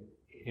said,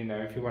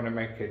 if you want to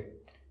make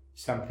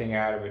something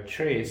out of a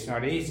tree, it's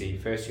not easy.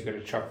 First you've got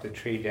to chop the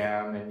tree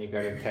down, then you've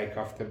got to take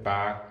off the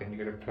bark, then you've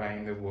got to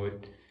plane the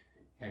wood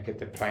and get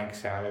the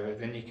planks out of it,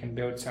 then you can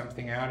build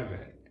something out of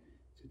it.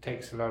 So it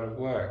takes a lot of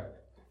work.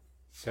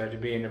 So to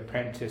be an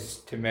apprentice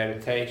to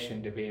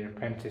meditation, to be an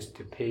apprentice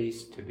to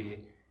peace, to be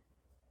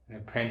an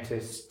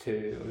apprentice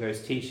to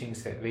those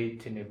teachings that lead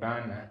to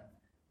Nibbana,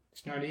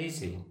 it's not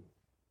easy.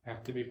 We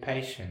have to be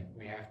patient.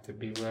 We have to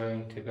be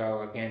willing to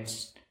go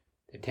against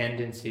the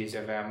tendencies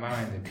of our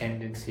mind, the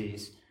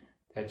tendencies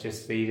that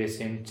just lead us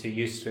into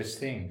useless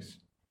things.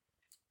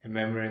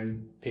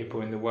 Remembering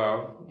people in the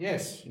world,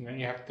 yes,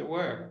 you have to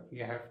work.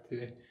 You have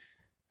to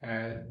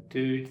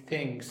do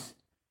things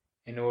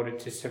in order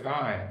to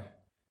survive.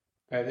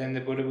 But then the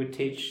Buddha would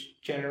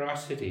teach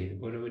generosity. The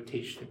Buddha would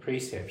teach the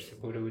precepts. The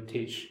Buddha would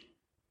teach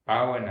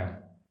bhavana.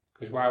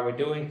 Because while we're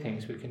doing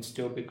things, we can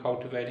still be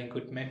cultivating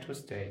good mental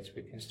states.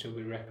 We can still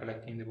be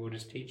recollecting the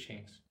Buddha's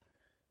teachings.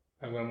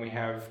 But when we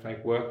have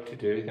work to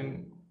do,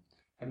 then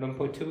at Luang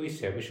Por Tui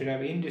said we should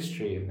have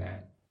industry in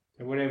that.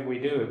 So whatever we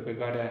do, if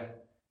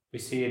we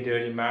see a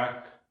dirty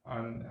mark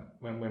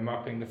when we're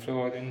mopping the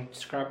floor, then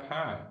scrub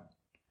hard.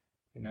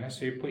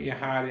 So you put your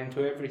heart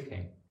into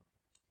everything.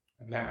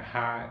 And that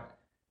heart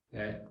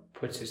that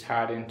puts its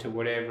heart into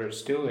whatever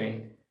it's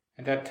doing,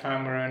 at that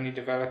time we're only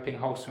developing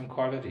wholesome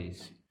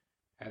qualities.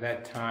 At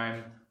that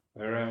time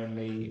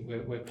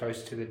we're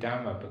close to the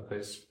Dhamma,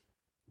 because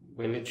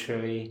we're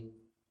literally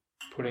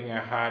putting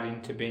our heart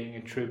into being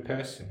a true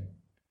person,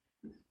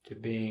 to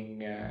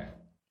being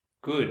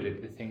good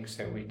at the things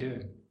that we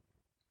do.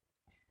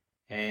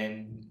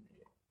 And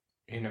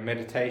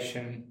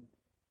meditation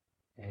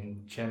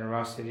and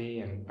generosity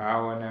and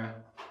bhavana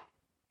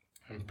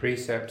and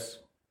precepts,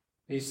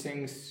 these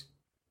things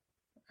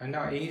are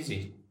not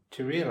easy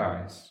to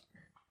realize.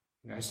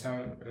 A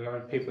lot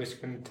of people, it's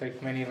going to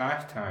take many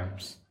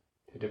lifetimes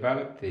to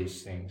develop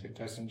these things. It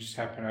doesn't just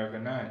happen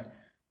overnight.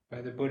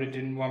 But the Buddha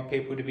didn't want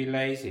people to be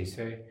lazy,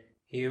 so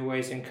he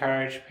always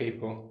encouraged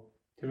people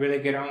to really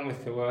get on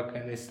with the work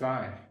in this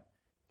life,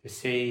 to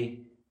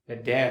see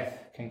that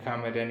death can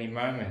come at any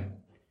moment,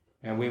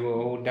 and we will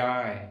all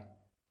die.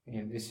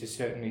 This is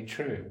certainly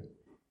true.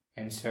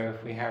 And so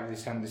if we have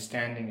this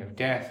understanding of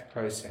death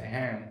close at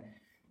hand,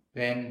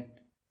 then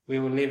we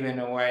will live in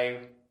a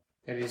way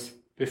that is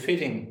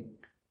befitting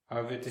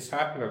of a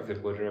disciple of the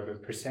Buddha,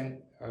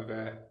 of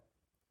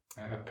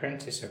an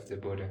apprentice of the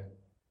Buddha.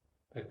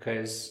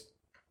 Because,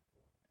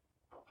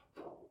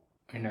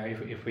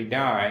 if we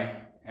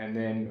die and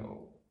then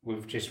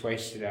we've just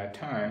wasted our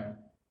time,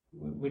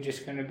 we're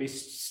just going to be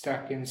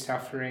stuck in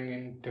suffering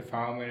and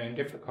defilement and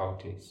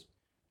difficulties.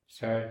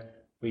 So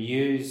we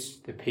use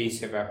the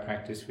peace of our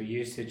practice, we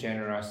use the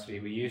generosity,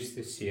 we use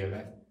the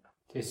sila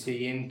to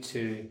see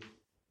into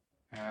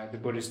the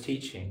Buddha's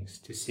teachings,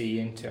 to see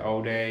into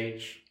old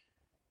age,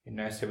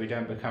 so we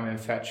don't become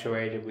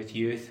infatuated with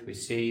youth. We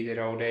see that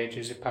old age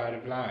is a part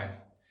of life.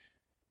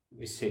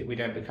 We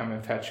don't become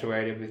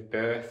infatuated with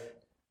birth.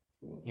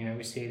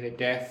 We see that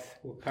death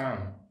will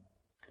come.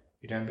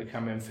 We don't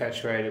become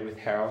infatuated with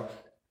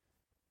health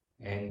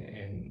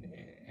and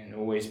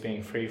always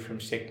being free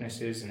from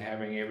sicknesses and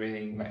having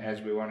everything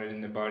as we want it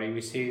in the body.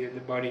 We see that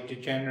the body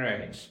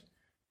degenerates,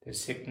 that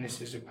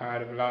sickness is a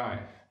part of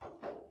life.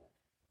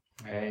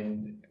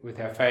 And with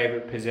our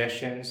favourite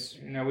possessions,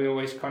 we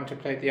always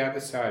contemplate the other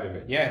side of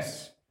it.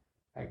 Yes,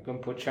 like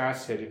Luang Por Chah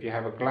said, if you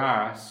have a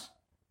glass,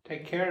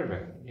 take care of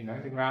it.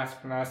 The glass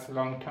can last a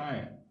long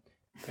time.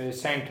 But at the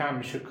same time,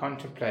 we should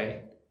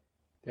contemplate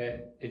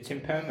that it's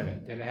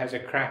impermanent, that it has a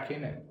crack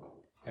in it.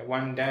 That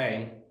one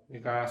day, the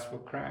glass will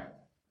crack.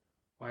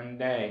 One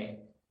day,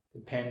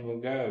 the pen will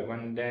go.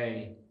 One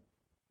day,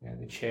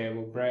 the chair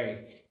will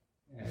break.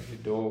 The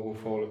door will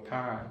fall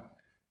apart.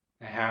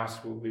 The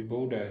house will be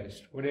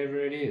bulldozed. Whatever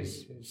it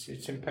is,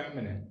 it's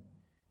impermanent.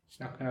 It's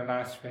not going to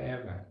last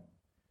forever.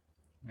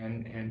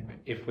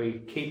 And if we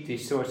keep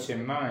these thoughts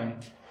in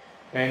mind,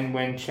 then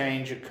when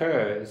change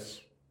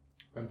occurs,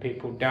 when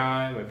people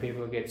die, when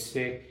people get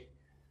sick,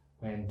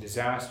 when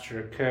disaster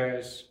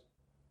occurs,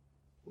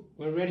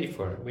 we're ready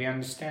for it. We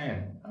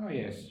understand. Oh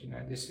yes,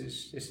 this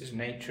is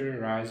nature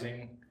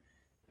arising,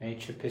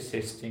 nature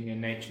persisting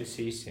and nature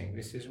ceasing.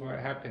 This is what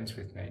happens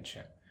with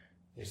nature.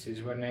 This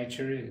is what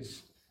nature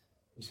is.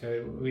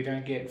 So we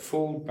don't get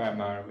fooled by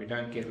Mara, we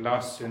don't get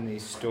lost in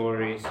these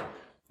stories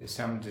that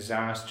some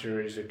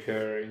disaster is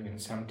occurring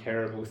and some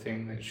terrible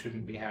thing that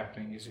shouldn't be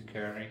happening is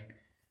occurring.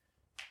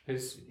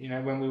 Because,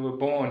 when we were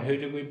born, who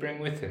did we bring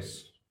with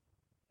us?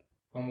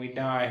 When we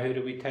die, who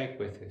do we take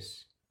with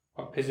us?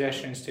 What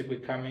possessions did we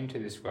come into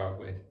this world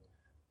with?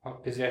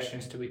 What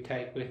possessions do we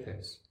take with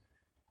us?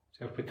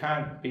 So if we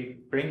can't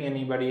bring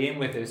anybody in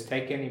with us,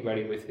 take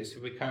anybody with us,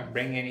 if we can't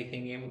bring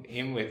anything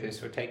in with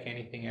us or take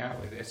anything out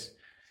with us,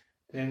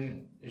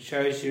 then it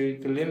shows you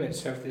the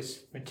limits of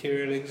this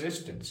material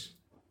existence.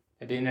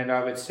 That in and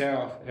of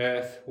itself,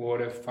 earth,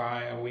 water,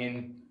 fire,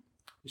 wind,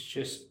 is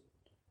just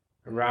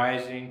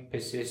arising,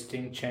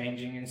 persisting,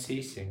 changing and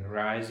ceasing,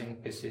 arising,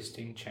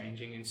 persisting,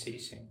 changing and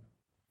ceasing.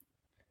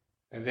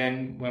 And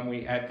then when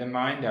we add the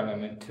mind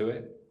element to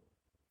it,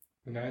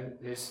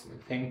 this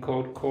thing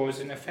called cause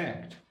and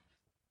effect.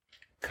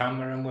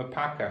 Karma and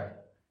vipaka,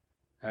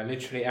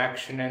 literally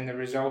action and the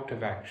result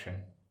of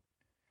action.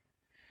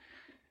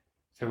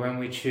 So when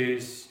we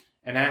choose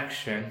an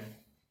action,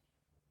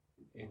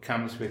 it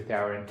comes with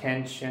our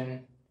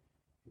intention,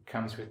 it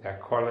comes with our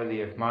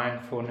quality of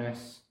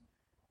mindfulness,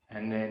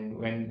 and then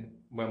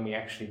when we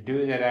actually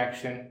do that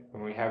action,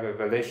 when we have a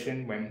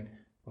volition, when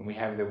we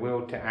have the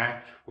will to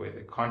act,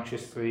 whether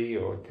consciously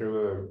or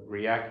through a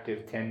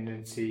reactive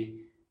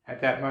tendency,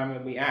 at that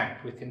moment we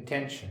act with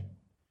intention.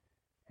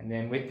 And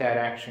then with that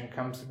action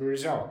comes the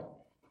result.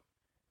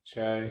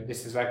 So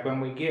this is like when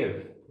we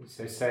give.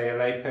 So say a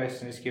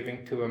layperson is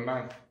giving to a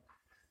monk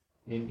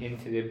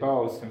into their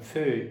bowl some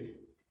food,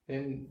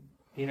 then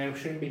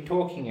shouldn't be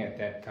talking at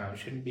that time,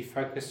 shouldn't be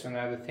focused on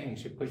other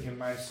things. You put your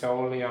mind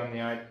solely on the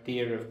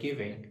idea of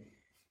giving,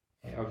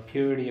 of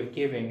purity of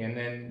giving, and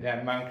then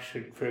that monk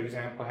should, for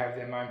example, have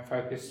their mind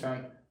focused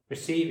on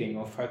receiving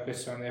or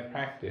focused on their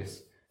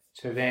practice.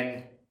 So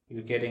then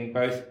you're getting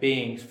both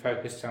beings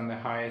focused on the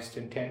highest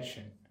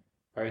intention,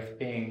 both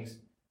beings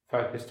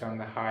focused on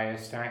the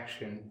highest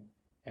action,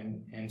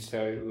 and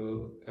so it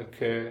will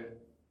occur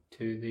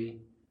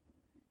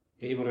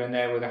it will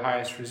enable the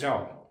highest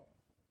result.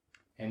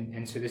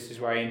 And so this is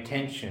why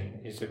intention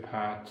is a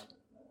part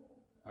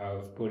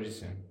of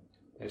Buddhism.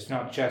 It's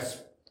not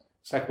just,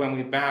 it's like when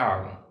we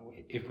bow.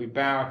 If we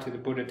bow to the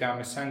Buddha,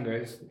 Dhamma,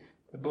 Sangha,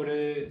 the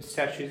Buddha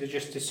statues are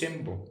just a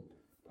symbol,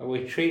 but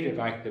we treat it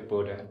like the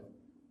Buddha.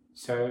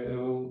 So it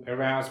will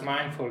arouse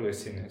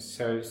mindfulness in us.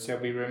 So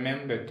we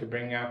remember to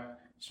bring up,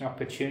 it's an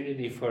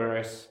opportunity for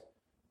us,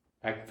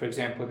 like for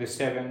example the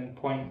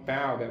 7-point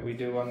bow that we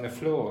do on the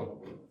floor.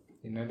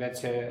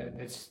 That's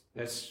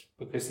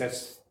because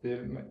that's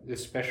the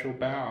special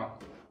bow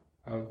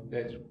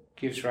that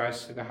gives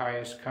rise to the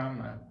highest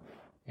karma.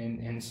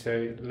 And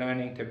so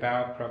learning to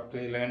bow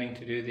properly, learning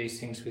to do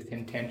these things with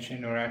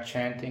intention, or our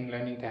chanting,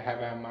 learning to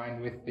have our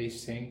mind with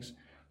these things,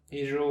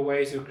 these are all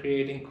ways of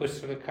creating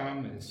kusala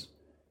karmas,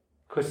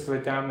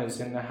 kusala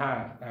dhammas in the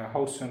heart,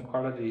 wholesome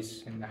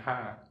qualities in the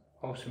heart,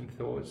 wholesome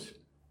thoughts,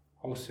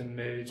 wholesome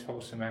moods,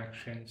 wholesome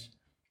actions.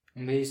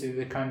 And these are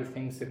the kind of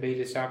things that lead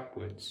us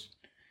upwards.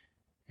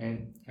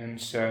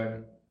 And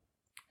so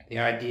the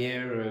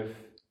idea of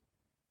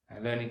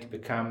learning to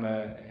become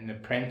an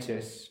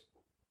apprentice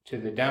to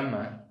the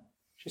Dhamma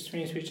just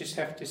means we just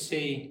have to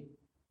see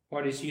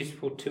what is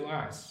useful to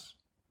us.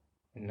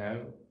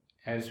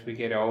 As we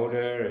get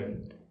older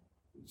and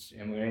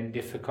we're in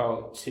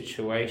difficult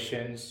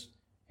situations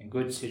and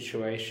good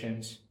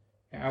situations,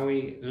 are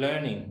we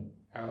learning?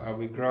 Are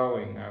we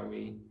growing? Are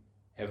we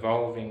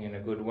evolving in a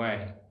good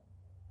way?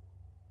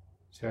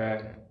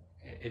 So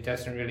it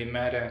doesn't really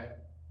matter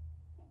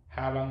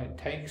how long it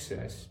takes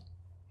us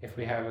if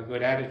we have a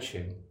good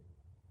attitude,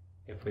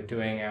 if we're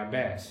doing our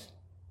best.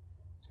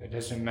 So it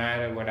doesn't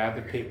matter what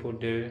other people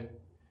do,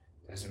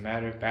 it doesn't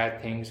matter if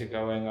bad things are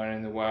going on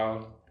in the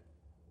world,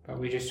 but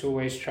we just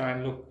always try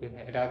and look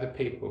at other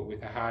people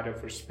with a heart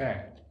of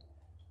respect,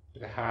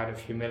 with a heart of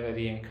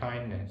humility and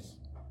kindness,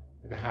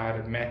 with a heart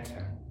of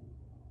metta.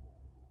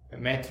 The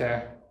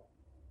metta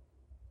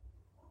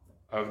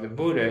of the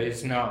Buddha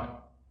is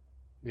not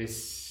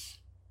this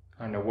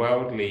kind of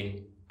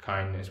worldly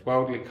kindness.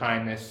 Worldly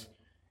kindness,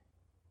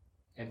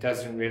 it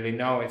doesn't really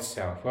know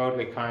itself.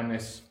 Worldly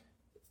kindness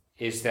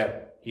is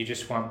that you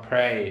just want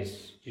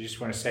praise, you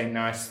just want to say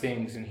nice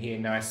things and hear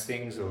nice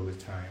things all the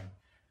time.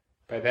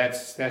 But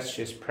that's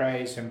just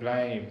praise and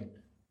blame,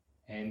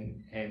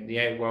 and the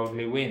eight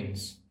worldly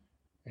winds.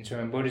 And so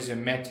in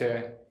Buddhism,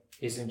 metta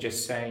isn't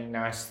just saying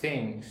nice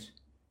things.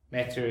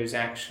 Metta is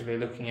actually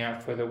looking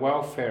out for the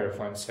welfare of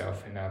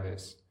oneself and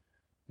others.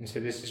 And so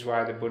this is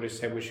why the Buddha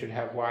said we should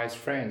have wise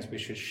friends. We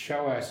should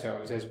show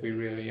ourselves as we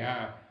really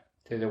are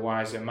to the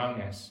wise among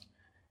us.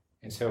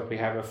 And so if we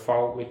have a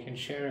fault, we can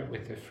share it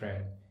with a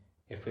friend.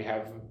 If we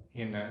have,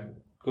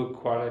 good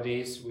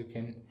qualities, we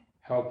can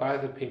help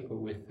other people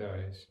with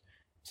those.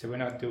 So we're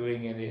not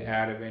doing it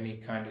out of any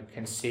kind of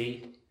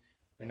conceit.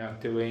 We're not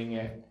doing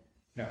it,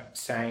 not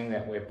saying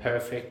that we're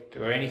perfect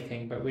or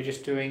anything, but we're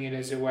just doing it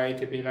as a way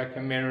to be like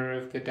a mirror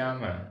of the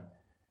Dhamma.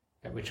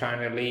 that we're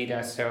trying to lead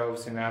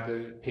ourselves and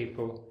other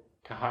people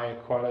to higher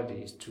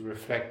qualities, to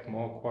reflect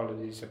more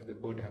qualities of the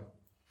Buddha.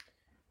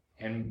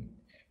 And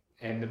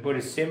the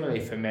Buddha simile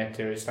for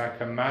metta is like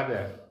a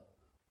mother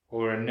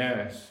or a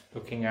nurse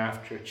looking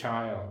after a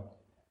child.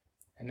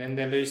 And then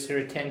they lose their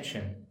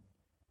attention.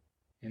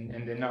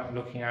 And they're not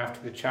looking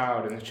after the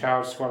child, and the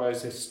child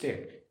swallows a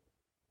stick.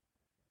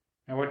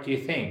 Now what do you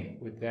think?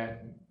 Would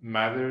that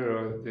mother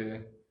or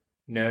the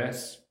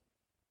nurse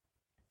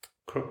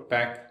crook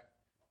back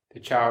the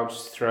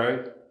child's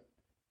throat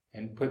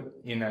and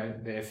put,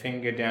 their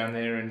finger down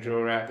there and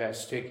draw out that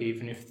stick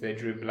even if they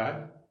drew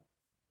blood?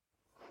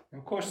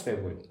 Of course they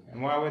would.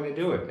 And why would they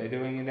do it? They're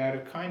doing it out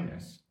of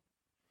kindness.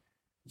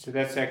 So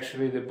that's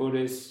actually the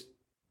Buddha's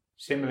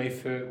simile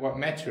for what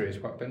metta is,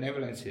 what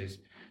benevolence is.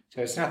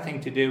 So it's nothing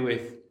to do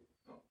with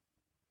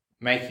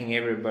making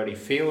everybody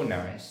feel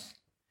nice.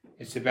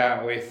 It's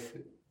about with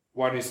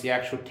what is the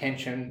actual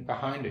tension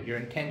behind it. Your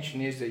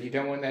intention is that you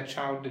don't want that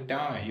child to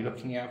die. You're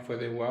looking out for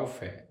their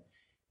welfare.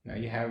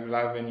 You have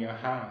love in your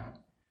heart.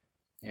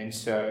 And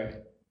so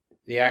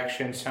the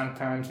action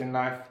sometimes in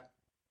life,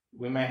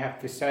 we may have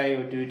to say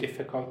or do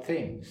difficult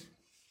things.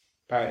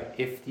 But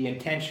if the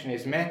intention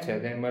is metta,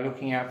 then we're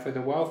looking out for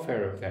the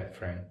welfare of that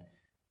friend.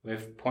 We're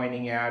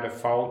pointing out a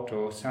fault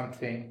or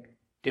something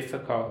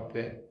difficult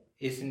that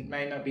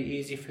may not be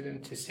easy for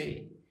them to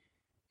see.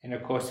 And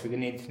of course we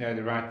need to know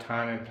the right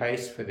time and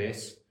place for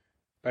this,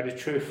 but a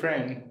true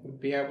friend would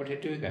be able to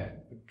do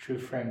that. A true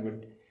friend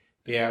would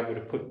be able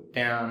to put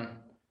down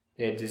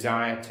their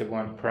desire to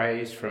want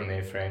praise from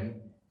their friend,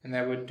 and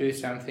they would do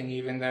something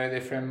even though their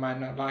friend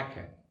might not like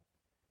it.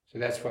 So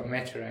that's what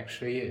metta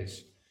actually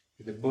is.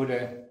 The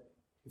Buddha,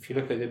 if you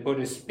look at the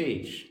Buddha's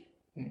speech,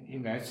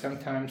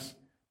 sometimes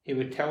he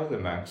would tell the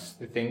monks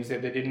the things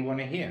that they didn't want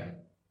to hear.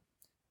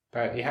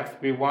 But you have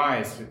to be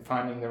wise at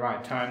finding the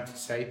right time to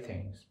say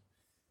things.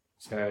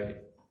 So,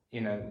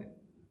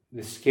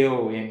 the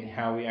skill in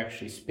how we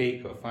actually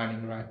speak or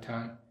finding the right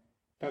time.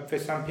 But for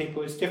some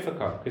people it's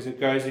difficult because it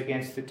goes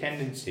against the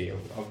tendency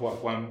of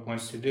what one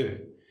wants to do.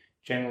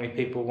 Generally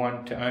people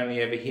want to only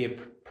ever hear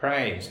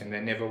praise and they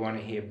never want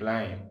to hear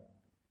blame.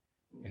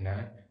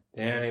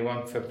 They only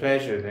want for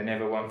pleasure, they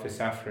never want for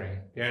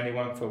suffering. They only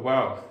want for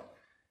wealth,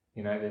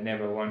 they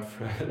never want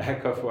for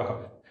lack of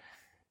wealth.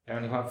 They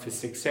only want for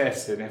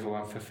success, they never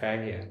want for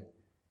failure.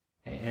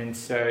 And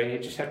so you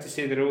just have to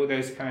see that all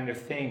those kind of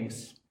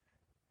things,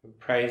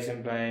 praise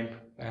and blame,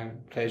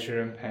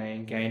 pleasure and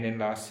pain, gain and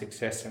loss,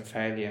 success and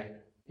failure,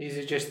 these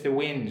are just the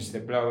winds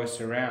that blow us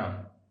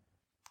around.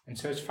 And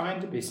so it's fine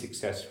to be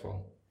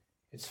successful.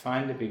 It's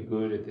fine to be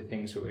good at the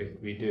things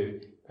that we do.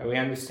 But we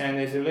understand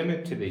there's a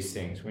limit to these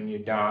things. When you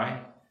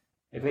die,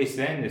 at least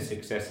then the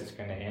success is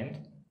going to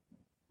end,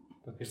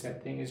 because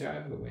that thing is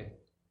over with.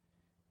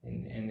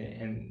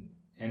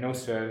 And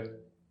also,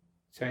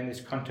 so in this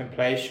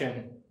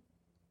contemplation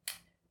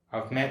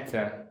of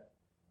metta,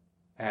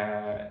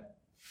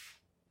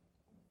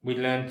 we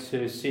learn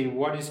to see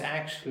what is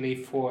actually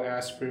for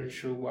our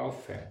spiritual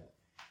welfare.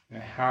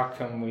 How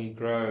can we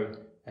grow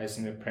as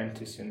an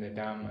apprentice in the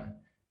Dhamma?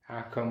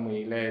 How can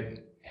we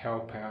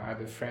help our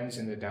other friends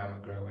in the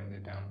Dhamma grow in the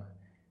Dhamma?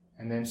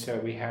 And then so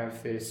we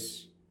have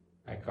this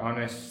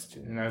honest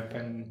and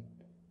open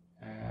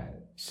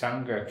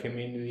Sangha,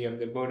 community of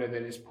the Buddha,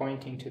 that is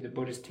pointing to the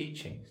Buddha's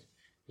teachings.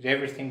 That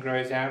everything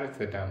grows out of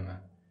the Dhamma.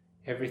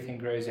 Everything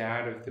grows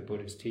out of the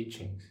Buddha's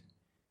teachings.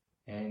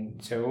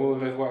 And so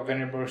all of what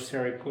Venerable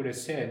Sariputta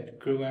said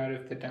grew out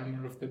of the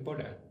Dhamma of the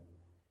Buddha.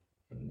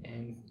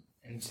 And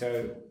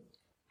so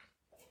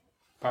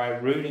by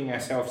rooting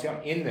ourselves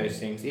in those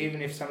things,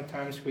 even if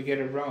sometimes we get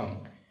it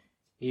wrong,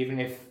 even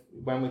if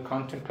when we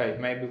contemplate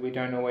maybe we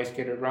don't always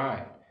get it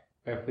right,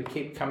 but if we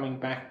keep coming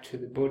back to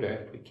the Buddha,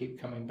 if we keep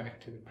coming back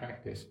to the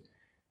practice,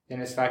 then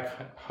it's like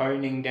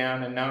honing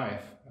down a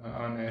knife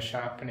on a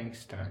sharpening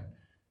stone.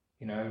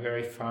 A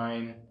very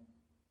fine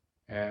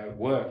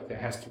work that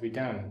has to be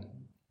done,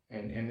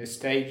 and the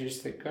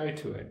stages that go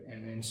to it.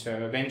 And then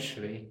so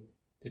eventually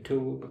the tool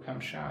will become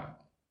sharp.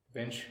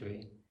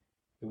 Eventually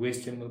the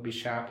wisdom will be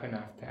sharp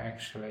enough to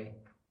actually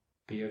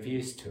be of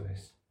use to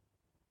us.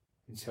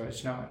 And so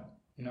it's not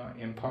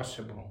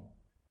impossible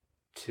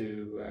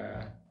to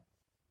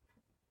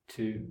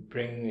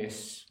bring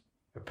this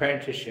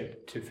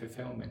apprenticeship to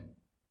fulfillment.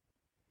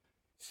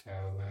 So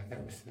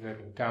that was the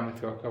little Dhamma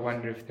talk. I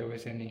wonder if there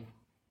was any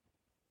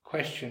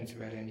questions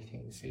about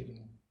anything this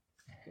evening.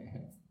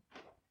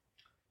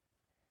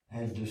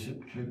 And the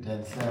trip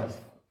down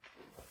south?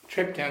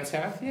 Trip down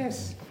south,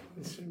 yes.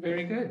 It's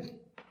very good.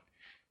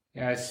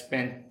 Yeah, I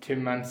spent 2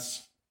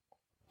 months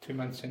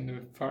in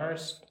the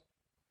forest.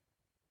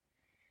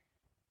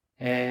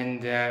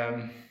 And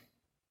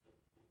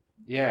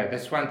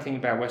that's one thing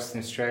about Western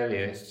Australia.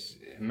 It's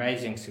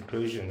amazing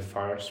seclusion, the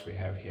forests we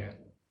have here.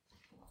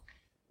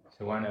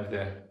 So one of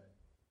the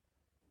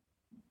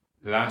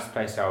last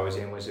place I was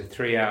in was a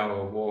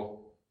 3-hour walk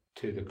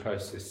to the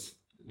closest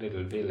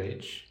little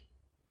village.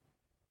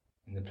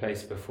 And the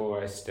place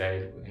before I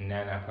stayed in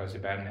Nanap, I was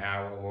about an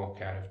hour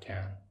walk out of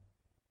town.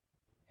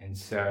 And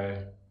so,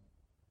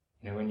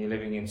 when you're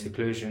living in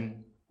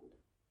seclusion,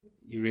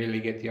 you really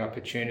get the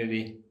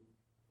opportunity.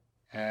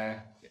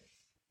 I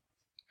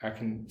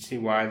can see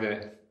why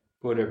the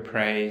Buddha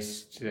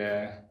praised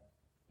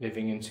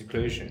living in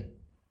seclusion,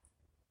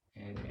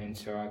 and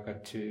so I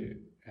got to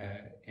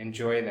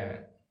enjoy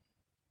that.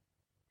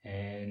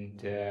 And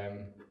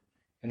the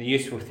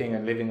useful thing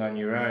of living on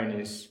your own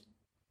is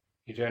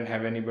you don't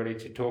have anybody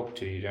to talk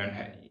to. You don't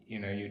have,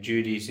 your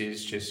duties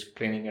is just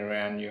cleaning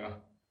around your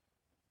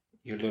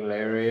little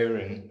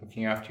area and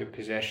looking after your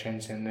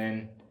possessions, and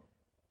then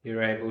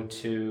you're able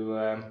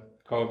to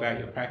go about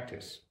your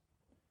practice.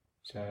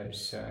 So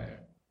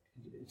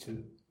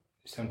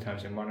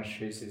sometimes in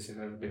monasteries there's a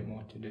little bit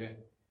more to do.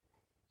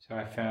 So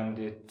I found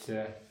it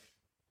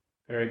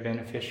very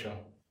beneficial.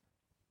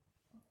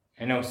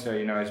 And also,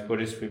 as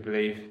Buddhists, we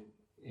believe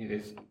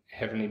there's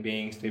heavenly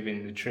beings live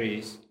in the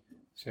trees.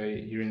 So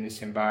you're in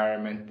this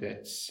environment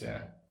that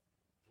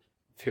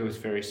feels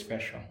very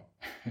special.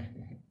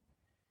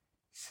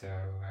 So,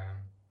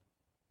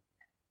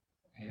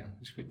 it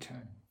was a good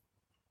time.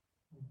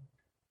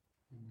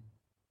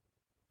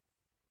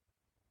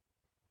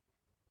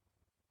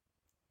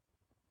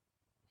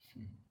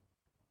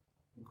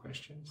 Any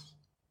questions?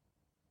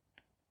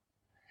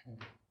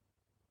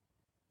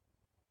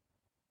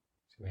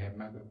 So we had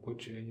Magga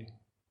Puja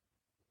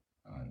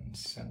on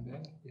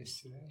Sunday,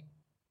 yesterday.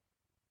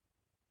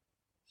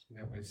 So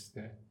that was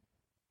the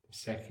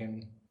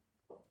second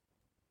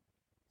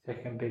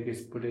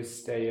biggest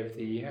Buddhist day of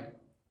the year.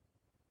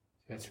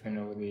 That's when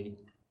all the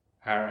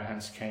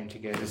Arahants came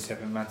together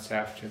 7 months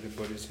after the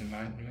Buddha's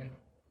enlightenment.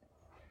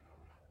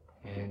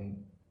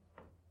 And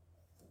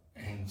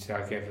so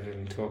I gave a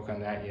little talk on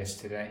that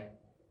yesterday.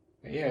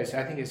 But yes,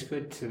 I think it's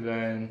good to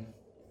learn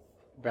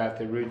about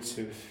the roots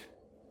of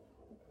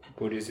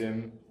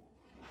Buddhism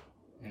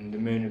and the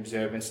moon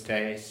observance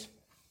days,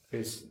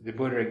 because the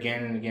Buddha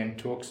again and again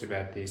talks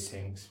about these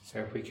things. So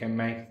if we can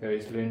make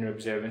those lunar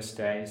observance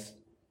days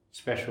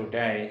special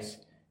days,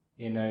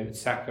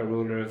 Sakka,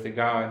 ruler of the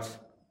gods,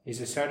 he's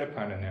a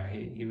Sotapanna now.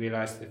 He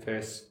realized the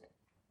first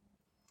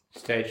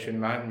stage of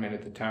enlightenment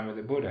at the time of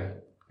the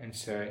Buddha. And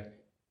so,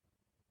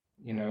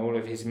 all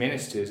of his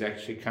ministers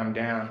actually come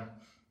down.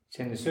 It's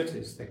in the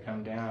suttas, they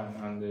come down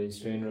on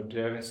these lunar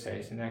observance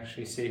days and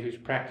actually see who's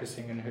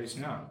practicing and who's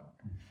not.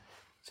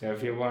 So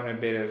if you want a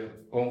bit of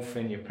oomph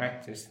in your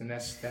practice, then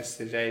that's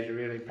the day to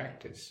really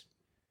practice.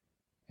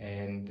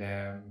 And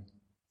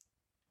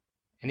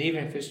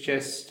even if it's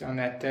just on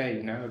that day,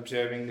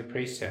 observing the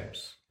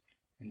precepts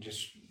and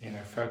just,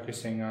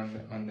 focusing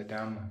on the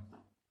Dhamma,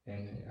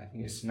 then I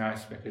think it's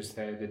nice, because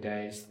they're the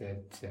days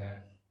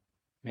that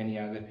many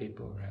other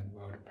people around the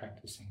world are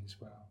practicing as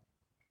well.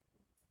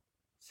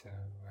 So,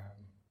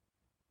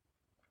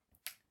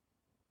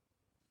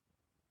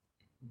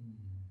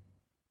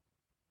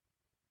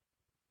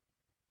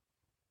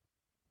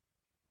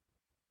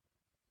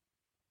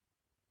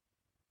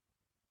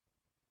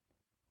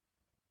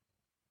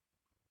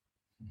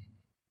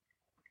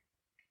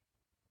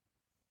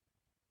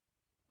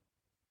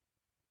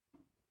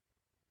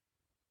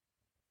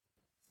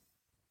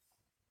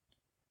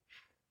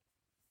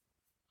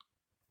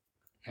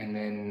 and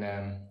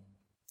then,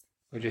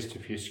 just a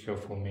few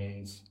skillful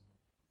means.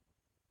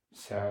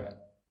 So,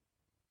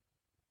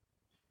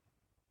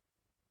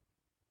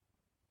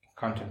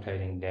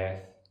 contemplating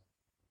death,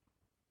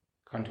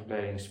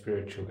 contemplating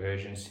spiritual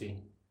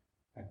urgency,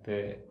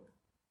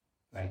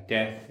 like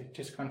death,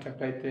 just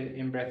contemplate the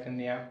in-breath and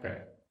the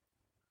out-breath.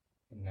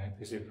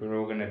 Because if we're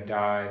all going to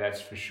die,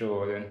 that's for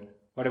sure, then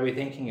what are we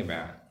thinking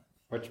about?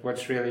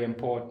 What's really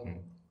important?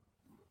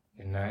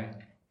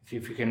 If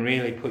you can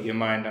really put your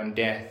mind on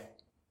death,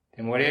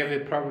 then whatever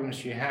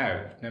problems you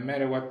have, no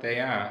matter what they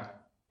are,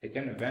 they're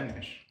going to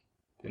vanish.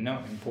 They're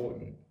not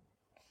important.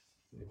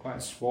 They're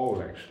quite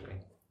small, actually.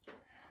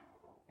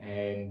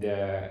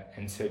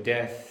 And so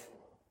death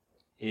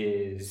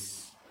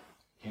is,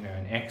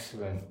 an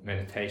excellent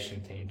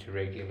meditation theme to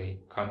regularly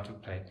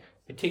contemplate,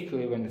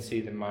 particularly when you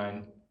see the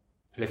mind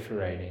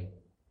proliferating,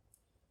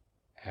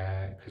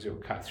 because it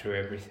will cut through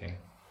everything.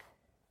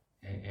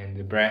 And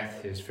the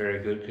breath is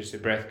very good, because the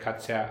breath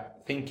cuts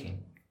out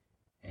thinking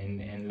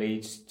and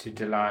leads to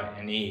delight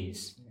and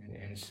ease.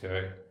 And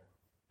so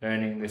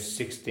learning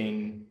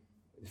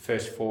the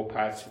first 4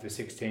 parts of the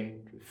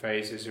 16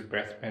 phases of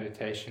breath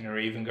meditation, or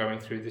even going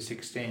through the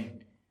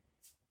 16,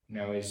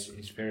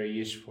 is very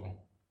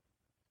useful.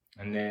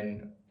 And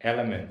then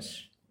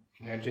elements,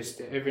 just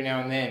every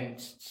now and then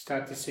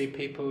start to see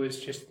people as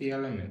just the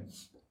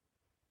elements.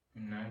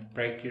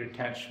 Break your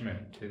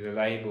attachment to the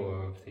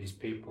label of these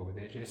people.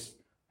 They're just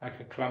like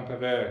a clump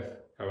of earth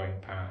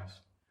going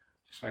past,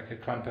 just like a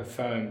clump of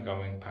foam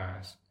going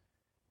past.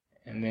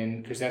 And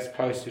then, because that's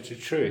closer to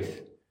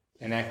truth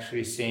than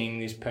actually seeing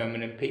these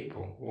permanent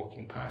people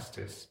walking past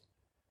us,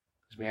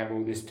 because we have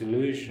all this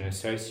delusion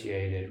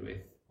associated with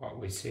what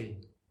we see.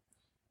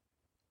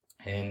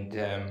 And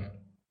then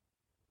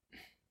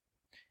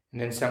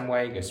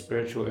samvega,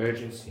 spiritual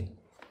urgency.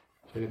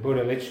 So the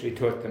Buddha literally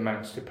taught the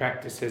monks to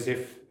practice as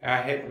if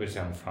our head was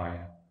on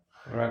fire,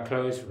 or our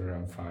clothes were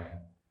on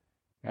fire.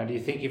 Now, do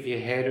you think if your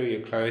head or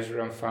your clothes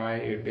were on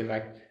fire, you'd be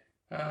like,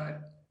 oh, I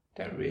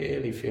don't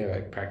really feel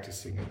like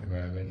practicing at the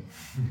moment.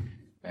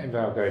 Maybe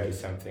I'll go do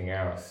something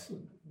else.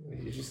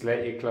 You just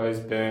let your clothes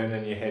burn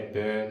and your head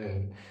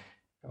burn,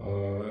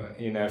 or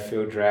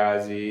feel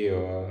drowsy,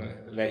 or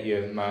let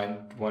your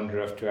mind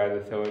wander off to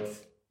other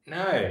thoughts.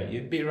 No,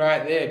 you'd be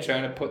right there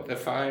trying to put the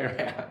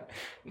fire out.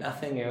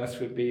 Nothing else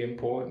would be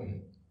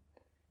important,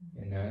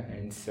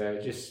 And so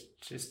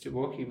just do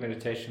walking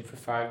meditation for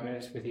 5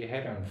 minutes with your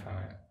head on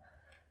fire,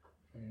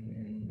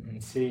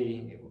 and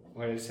see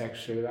what it's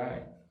actually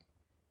like.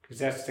 Because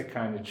that's the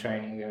kind of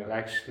training that will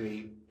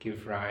actually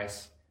give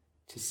rise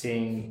to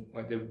seeing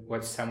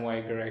what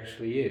Samvega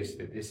actually is,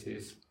 that this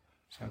is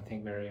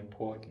something very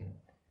important.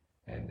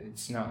 And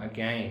it's not a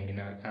game,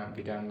 it can't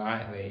be done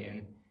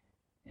lightly,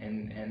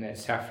 and that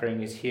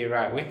suffering is here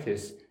right with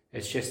us.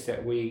 It's just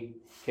that we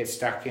get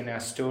stuck in our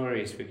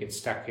stories, we get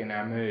stuck in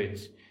our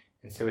moods,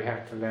 and so we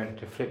have to learn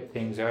to flip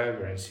things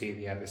over and see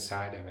the other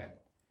side of it.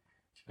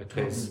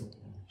 Because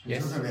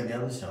talking about the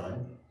other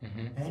side,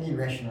 how do you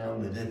rationale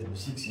the death of a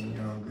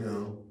 16-year-old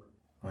girl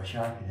by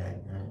shark attack,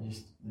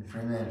 just in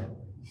Fremantle?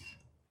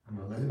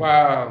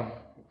 Well,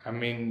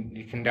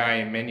 you can die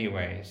in many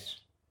ways.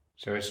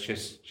 So it's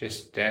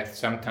just death.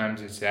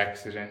 Sometimes it's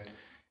accident,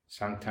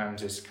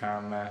 sometimes it's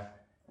karma,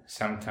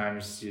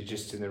 sometimes you're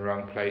just in the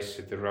wrong place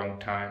at the wrong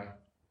time.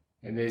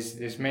 And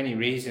there's many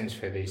reasons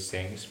for these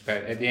things,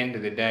 but at the end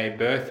of the day,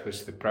 birth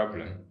was the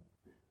problem.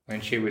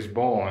 When she was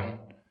born,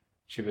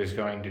 she was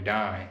going to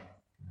die.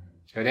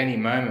 So at any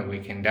moment we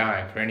can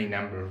die for any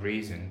number of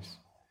reasons.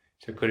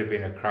 So it could have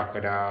been a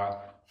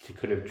crocodile, she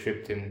could have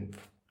tripped and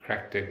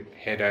cracked her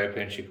head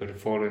open, she could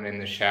have fallen in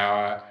the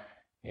shower,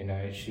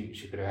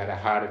 she could have had a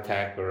heart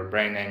attack or a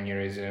brain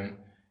aneurysm,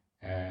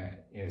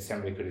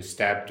 somebody could have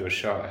stabbed or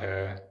shot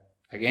her,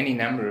 like any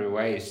number of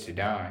ways to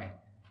die.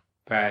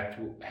 But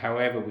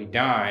however we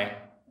die,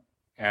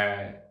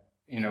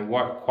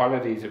 what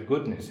qualities of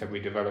goodness have we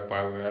developed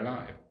while we're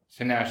alive?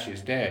 So now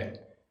she's dead.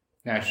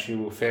 Now she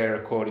will fare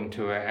according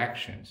to her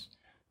actions.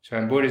 So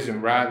in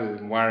Buddhism, rather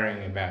than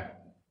worrying about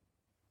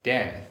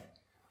death,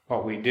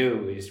 what we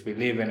do is we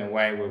live in a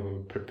way where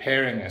we're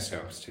preparing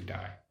ourselves to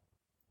die.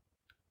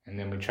 And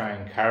then we try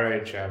and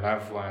encourage our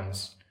loved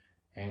ones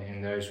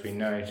and those we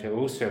know to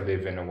also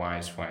live in a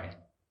wise way.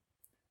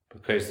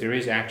 Because there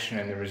is action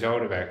and the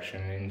result of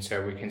action, and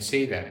so we can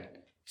see that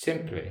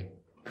simply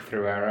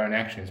through our own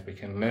actions. We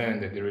can learn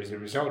that there is a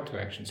result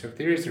to action. So if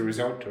there is a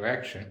result to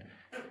action,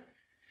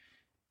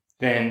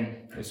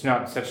 then it's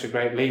not such a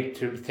great leap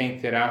to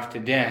think that after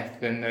death,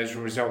 then those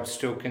results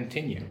still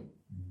continue.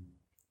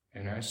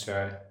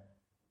 So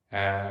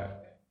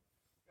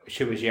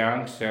she was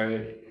young,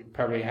 so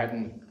probably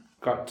hadn't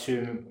got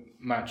too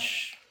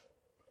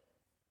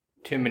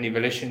many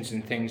volitions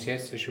and things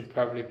yet, so she'll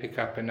probably pick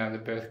up another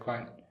birth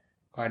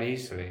quite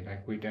easily.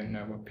 Like, we don't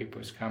know what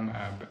people's karma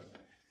are,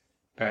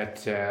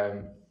 but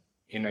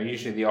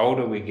usually the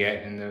older we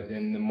get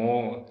and the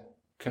more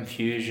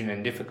confusion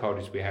and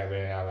difficulties we have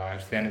in our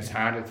lives, then it's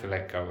harder to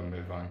let go and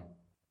move on.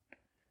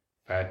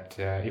 But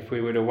if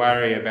we were to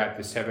worry about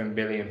the 7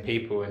 billion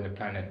people in the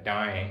planet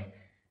dying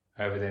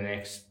over the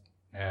next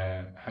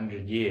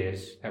 100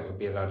 years, that would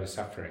be a lot of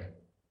suffering.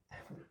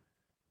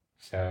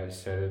 So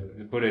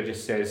the Buddha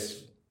just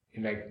says,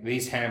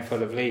 these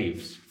handful of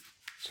leaves.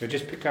 So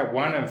just pick up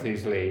one of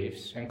these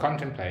leaves and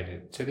contemplate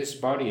it. So this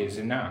body is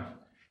enough.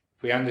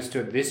 If we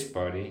understood this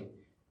body,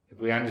 if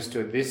we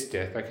understood this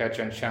death, like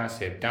Ajahn Chah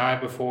said, die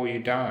before you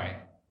die.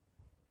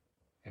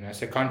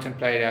 So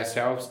contemplate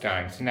ourselves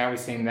dying. So now we've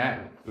seen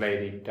that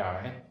lady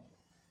die.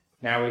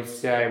 Now we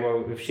say,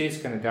 well, if she's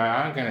going to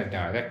die, I'm going to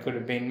die. That could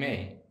have been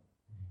me.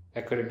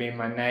 That could have been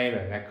my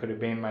neighbor. That could have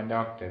been my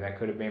doctor. That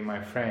could have been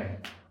my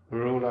friend.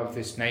 We're all of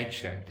this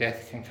nature.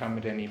 Death can come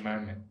at any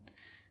moment.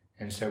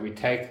 And so we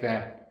take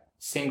that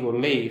single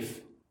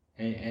leaf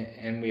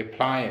and we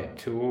apply it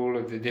to all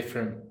of the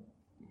different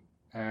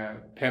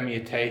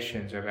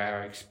permutations of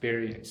our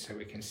experience, so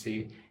we can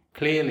see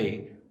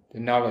clearly the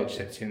knowledge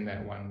that's in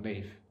that one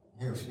leaf.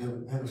 Helps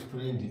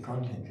put it into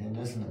context, then,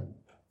 doesn't it?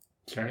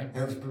 Sorry?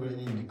 Helps put it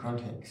into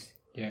context.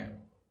 Yeah.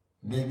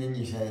 Then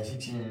you say a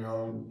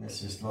 16-year-old, that's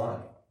just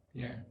life.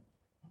 Yeah.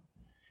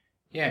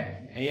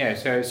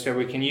 So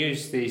we can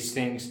use these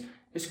things.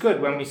 It's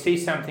good when we see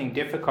something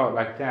difficult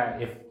like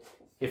that.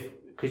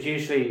 Because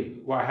usually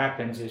what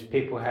happens is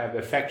people have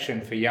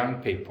affection for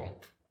young people.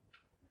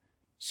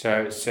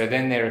 So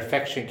then their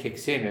affection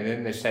kicks in, and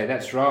then they say,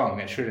 that's wrong,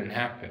 that shouldn't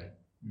happen.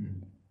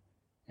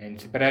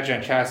 But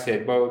Ajahn Chah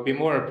said, well, it would be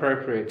more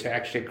appropriate to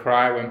actually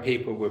cry when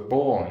people were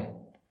born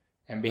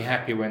and be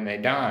happy when they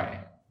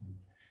die.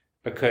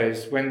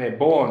 Because when they're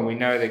born, we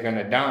know they're going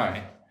to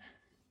die.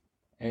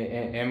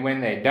 And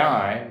when they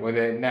die, well,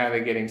 now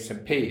they're getting some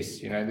peace,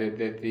 the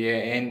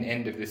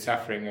end of the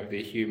suffering of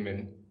the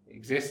human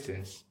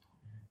existence,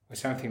 or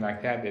something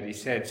like that he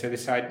said.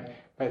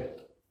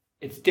 But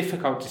it's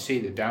difficult to see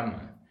the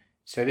Dhamma.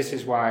 So this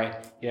is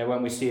why,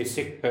 when we see a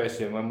sick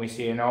person, when we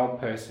see an old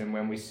person,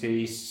 when we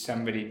see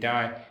somebody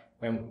die,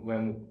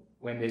 when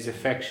there's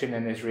affection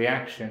and there's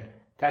reaction,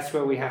 that's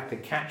where we have to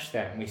catch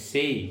that, and we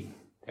see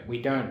that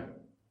we don't,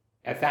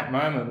 at that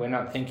moment we're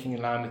not thinking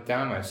in line with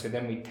Dhamma, so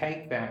then we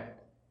take that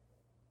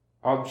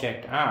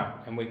object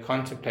up and we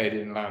contemplate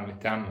it in line with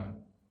Dhamma,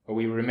 or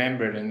we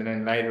remember it, and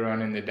then later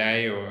on in the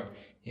day or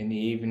in the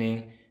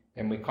evening,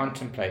 then we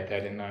contemplate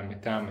that in line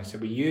with Dhamma. So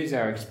we use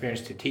our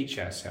experience to teach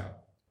ourselves,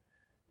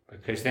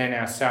 because then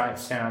our sight,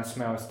 sound,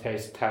 smells,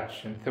 taste,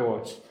 touch and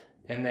thoughts,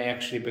 then they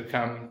actually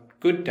become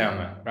good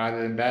Dhamma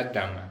rather than bad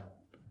Dhamma.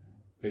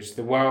 Because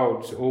the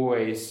world's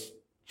always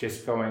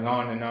just going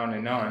on and on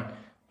and on,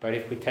 but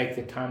if we take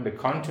the time to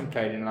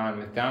contemplate in line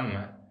with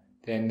Dhamma,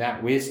 then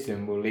that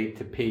wisdom will lead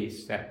to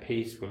peace, that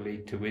peace will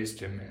lead to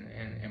wisdom,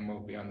 and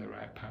we'll be on the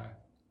right path.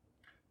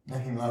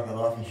 Nothing like a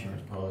life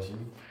insurance policy.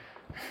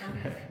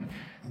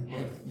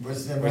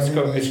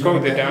 It's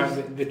called the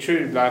Dhamma. The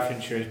true life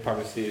insurance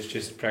policy is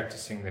just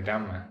practicing the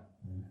Dhamma.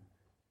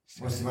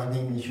 So, what's the one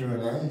thing the insurer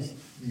knows?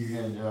 You're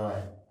going to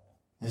die.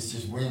 It's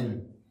just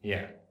when.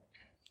 Yeah.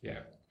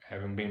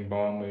 Having been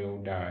born, we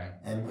all die.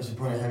 And what's the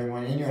point of having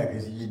one anyway?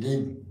 Because you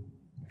did.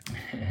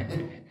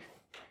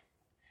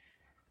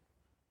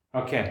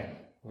 Okay,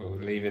 we'll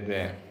leave it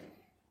there.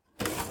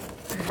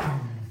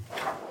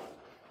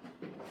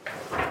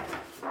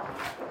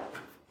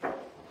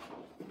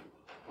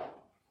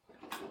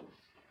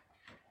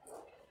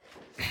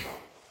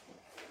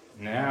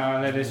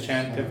 Now let us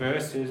chant the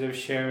verses of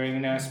sharing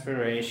and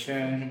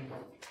aspiration.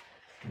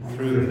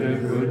 Through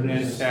the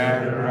goodness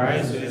that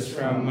arises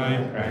from my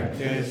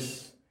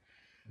practice,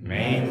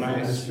 may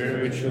my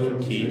spiritual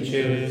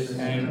teachers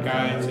and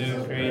guides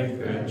of great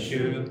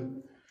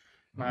virtue,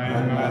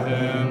 my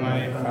mother,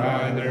 my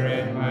father,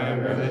 and my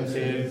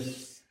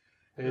relatives,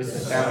 the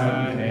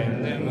sun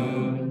and the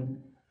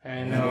moon,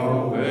 and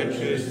all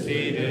virtuous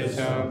leaders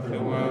of the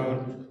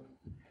world,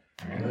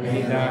 and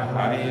may the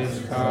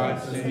highest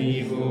gods and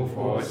evil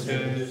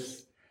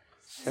forces,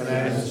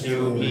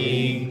 celestial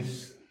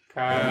beings,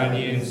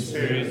 guardian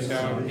spirits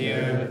of the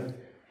earth,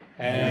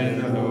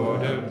 and the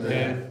Lord of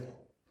death,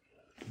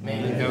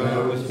 may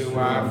those who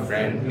are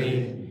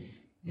friendly,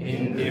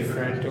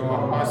 indifferent, or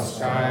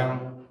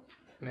hostile,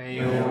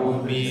 may all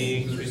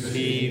beings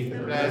receive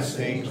the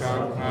blessings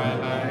of my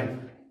life.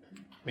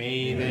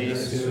 May they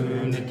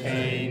soon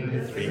attain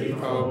the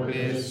threefold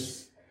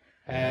bliss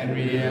and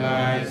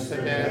realize the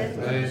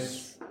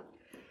deathless.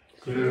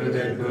 Through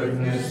the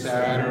goodness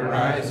that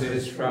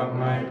arises from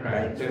my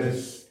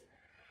practice,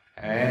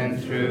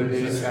 and through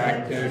this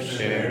act of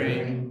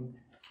sharing,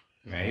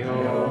 may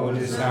all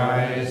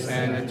desires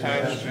and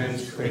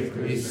attachments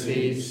quickly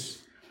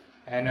cease,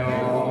 and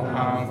all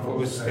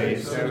harmful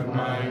states of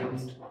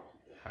mind,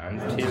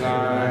 until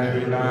I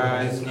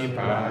realize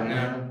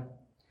Nibbana.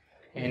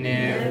 In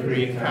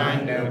every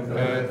kind of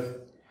birth,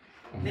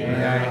 may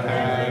I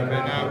have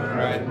an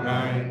upright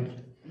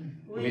mind,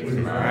 with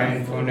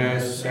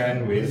mindfulness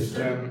and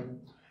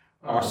wisdom,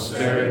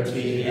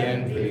 austerity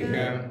and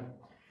vigor.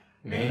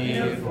 May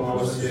the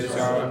forces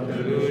of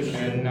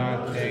delusion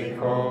not take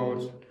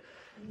hold,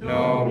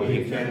 nor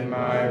weaken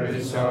my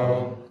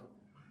resolve.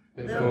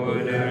 The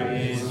Buddha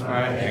is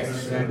my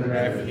excellent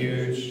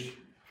refuge.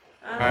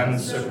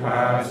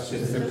 Unsurpassed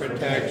is the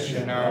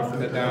protection of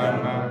the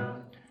Dhamma.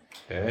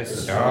 The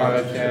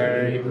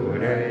solitary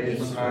Buddha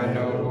is my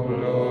noble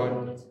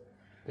Lord.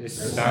 The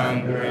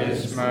Sangha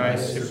is my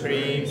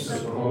supreme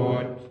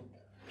support.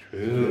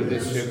 Through the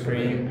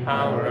supreme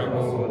power of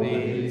all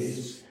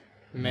these,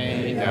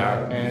 may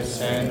darkness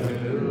and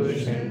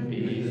delusion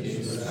be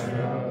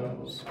dispelled.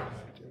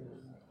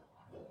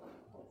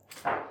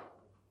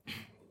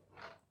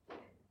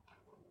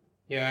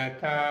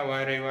 Yata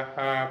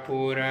varivaha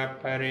pura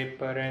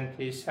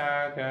pariparanti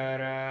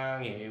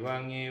sagarang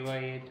evang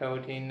eva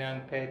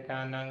itotinang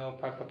petanang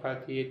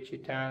opakapati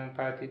chitang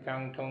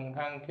patitang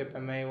tonghang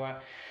kipamewa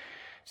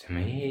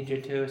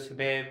samijatu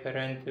sabe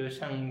parantu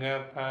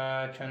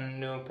sanggapa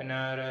chandu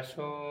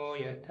panaraso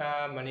yata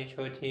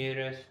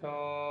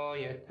manichotiraso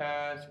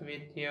yata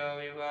svityo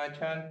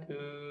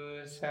vivachantu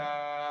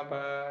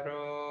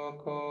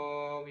sabaroko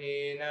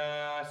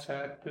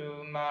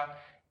vinasatuma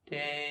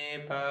te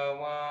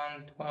pavan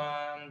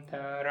tvam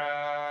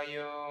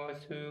tarayo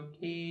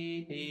sukhi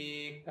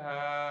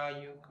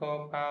dikayuko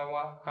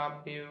pava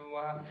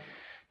apiva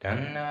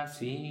Dhanna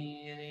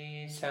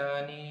siri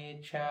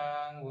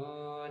sanichang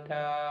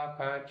vuddha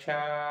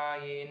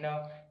pachayino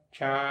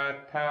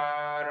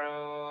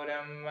chattaro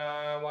dhamma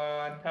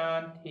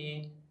vatanti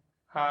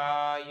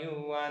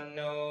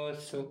ayuvanno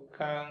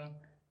sukhang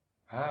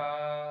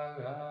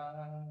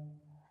bhalang.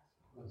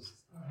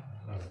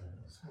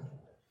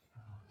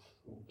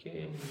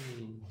 Okay.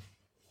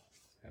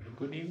 Have a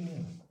good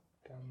evening.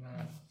 Dhamma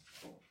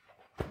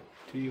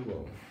to you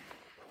all.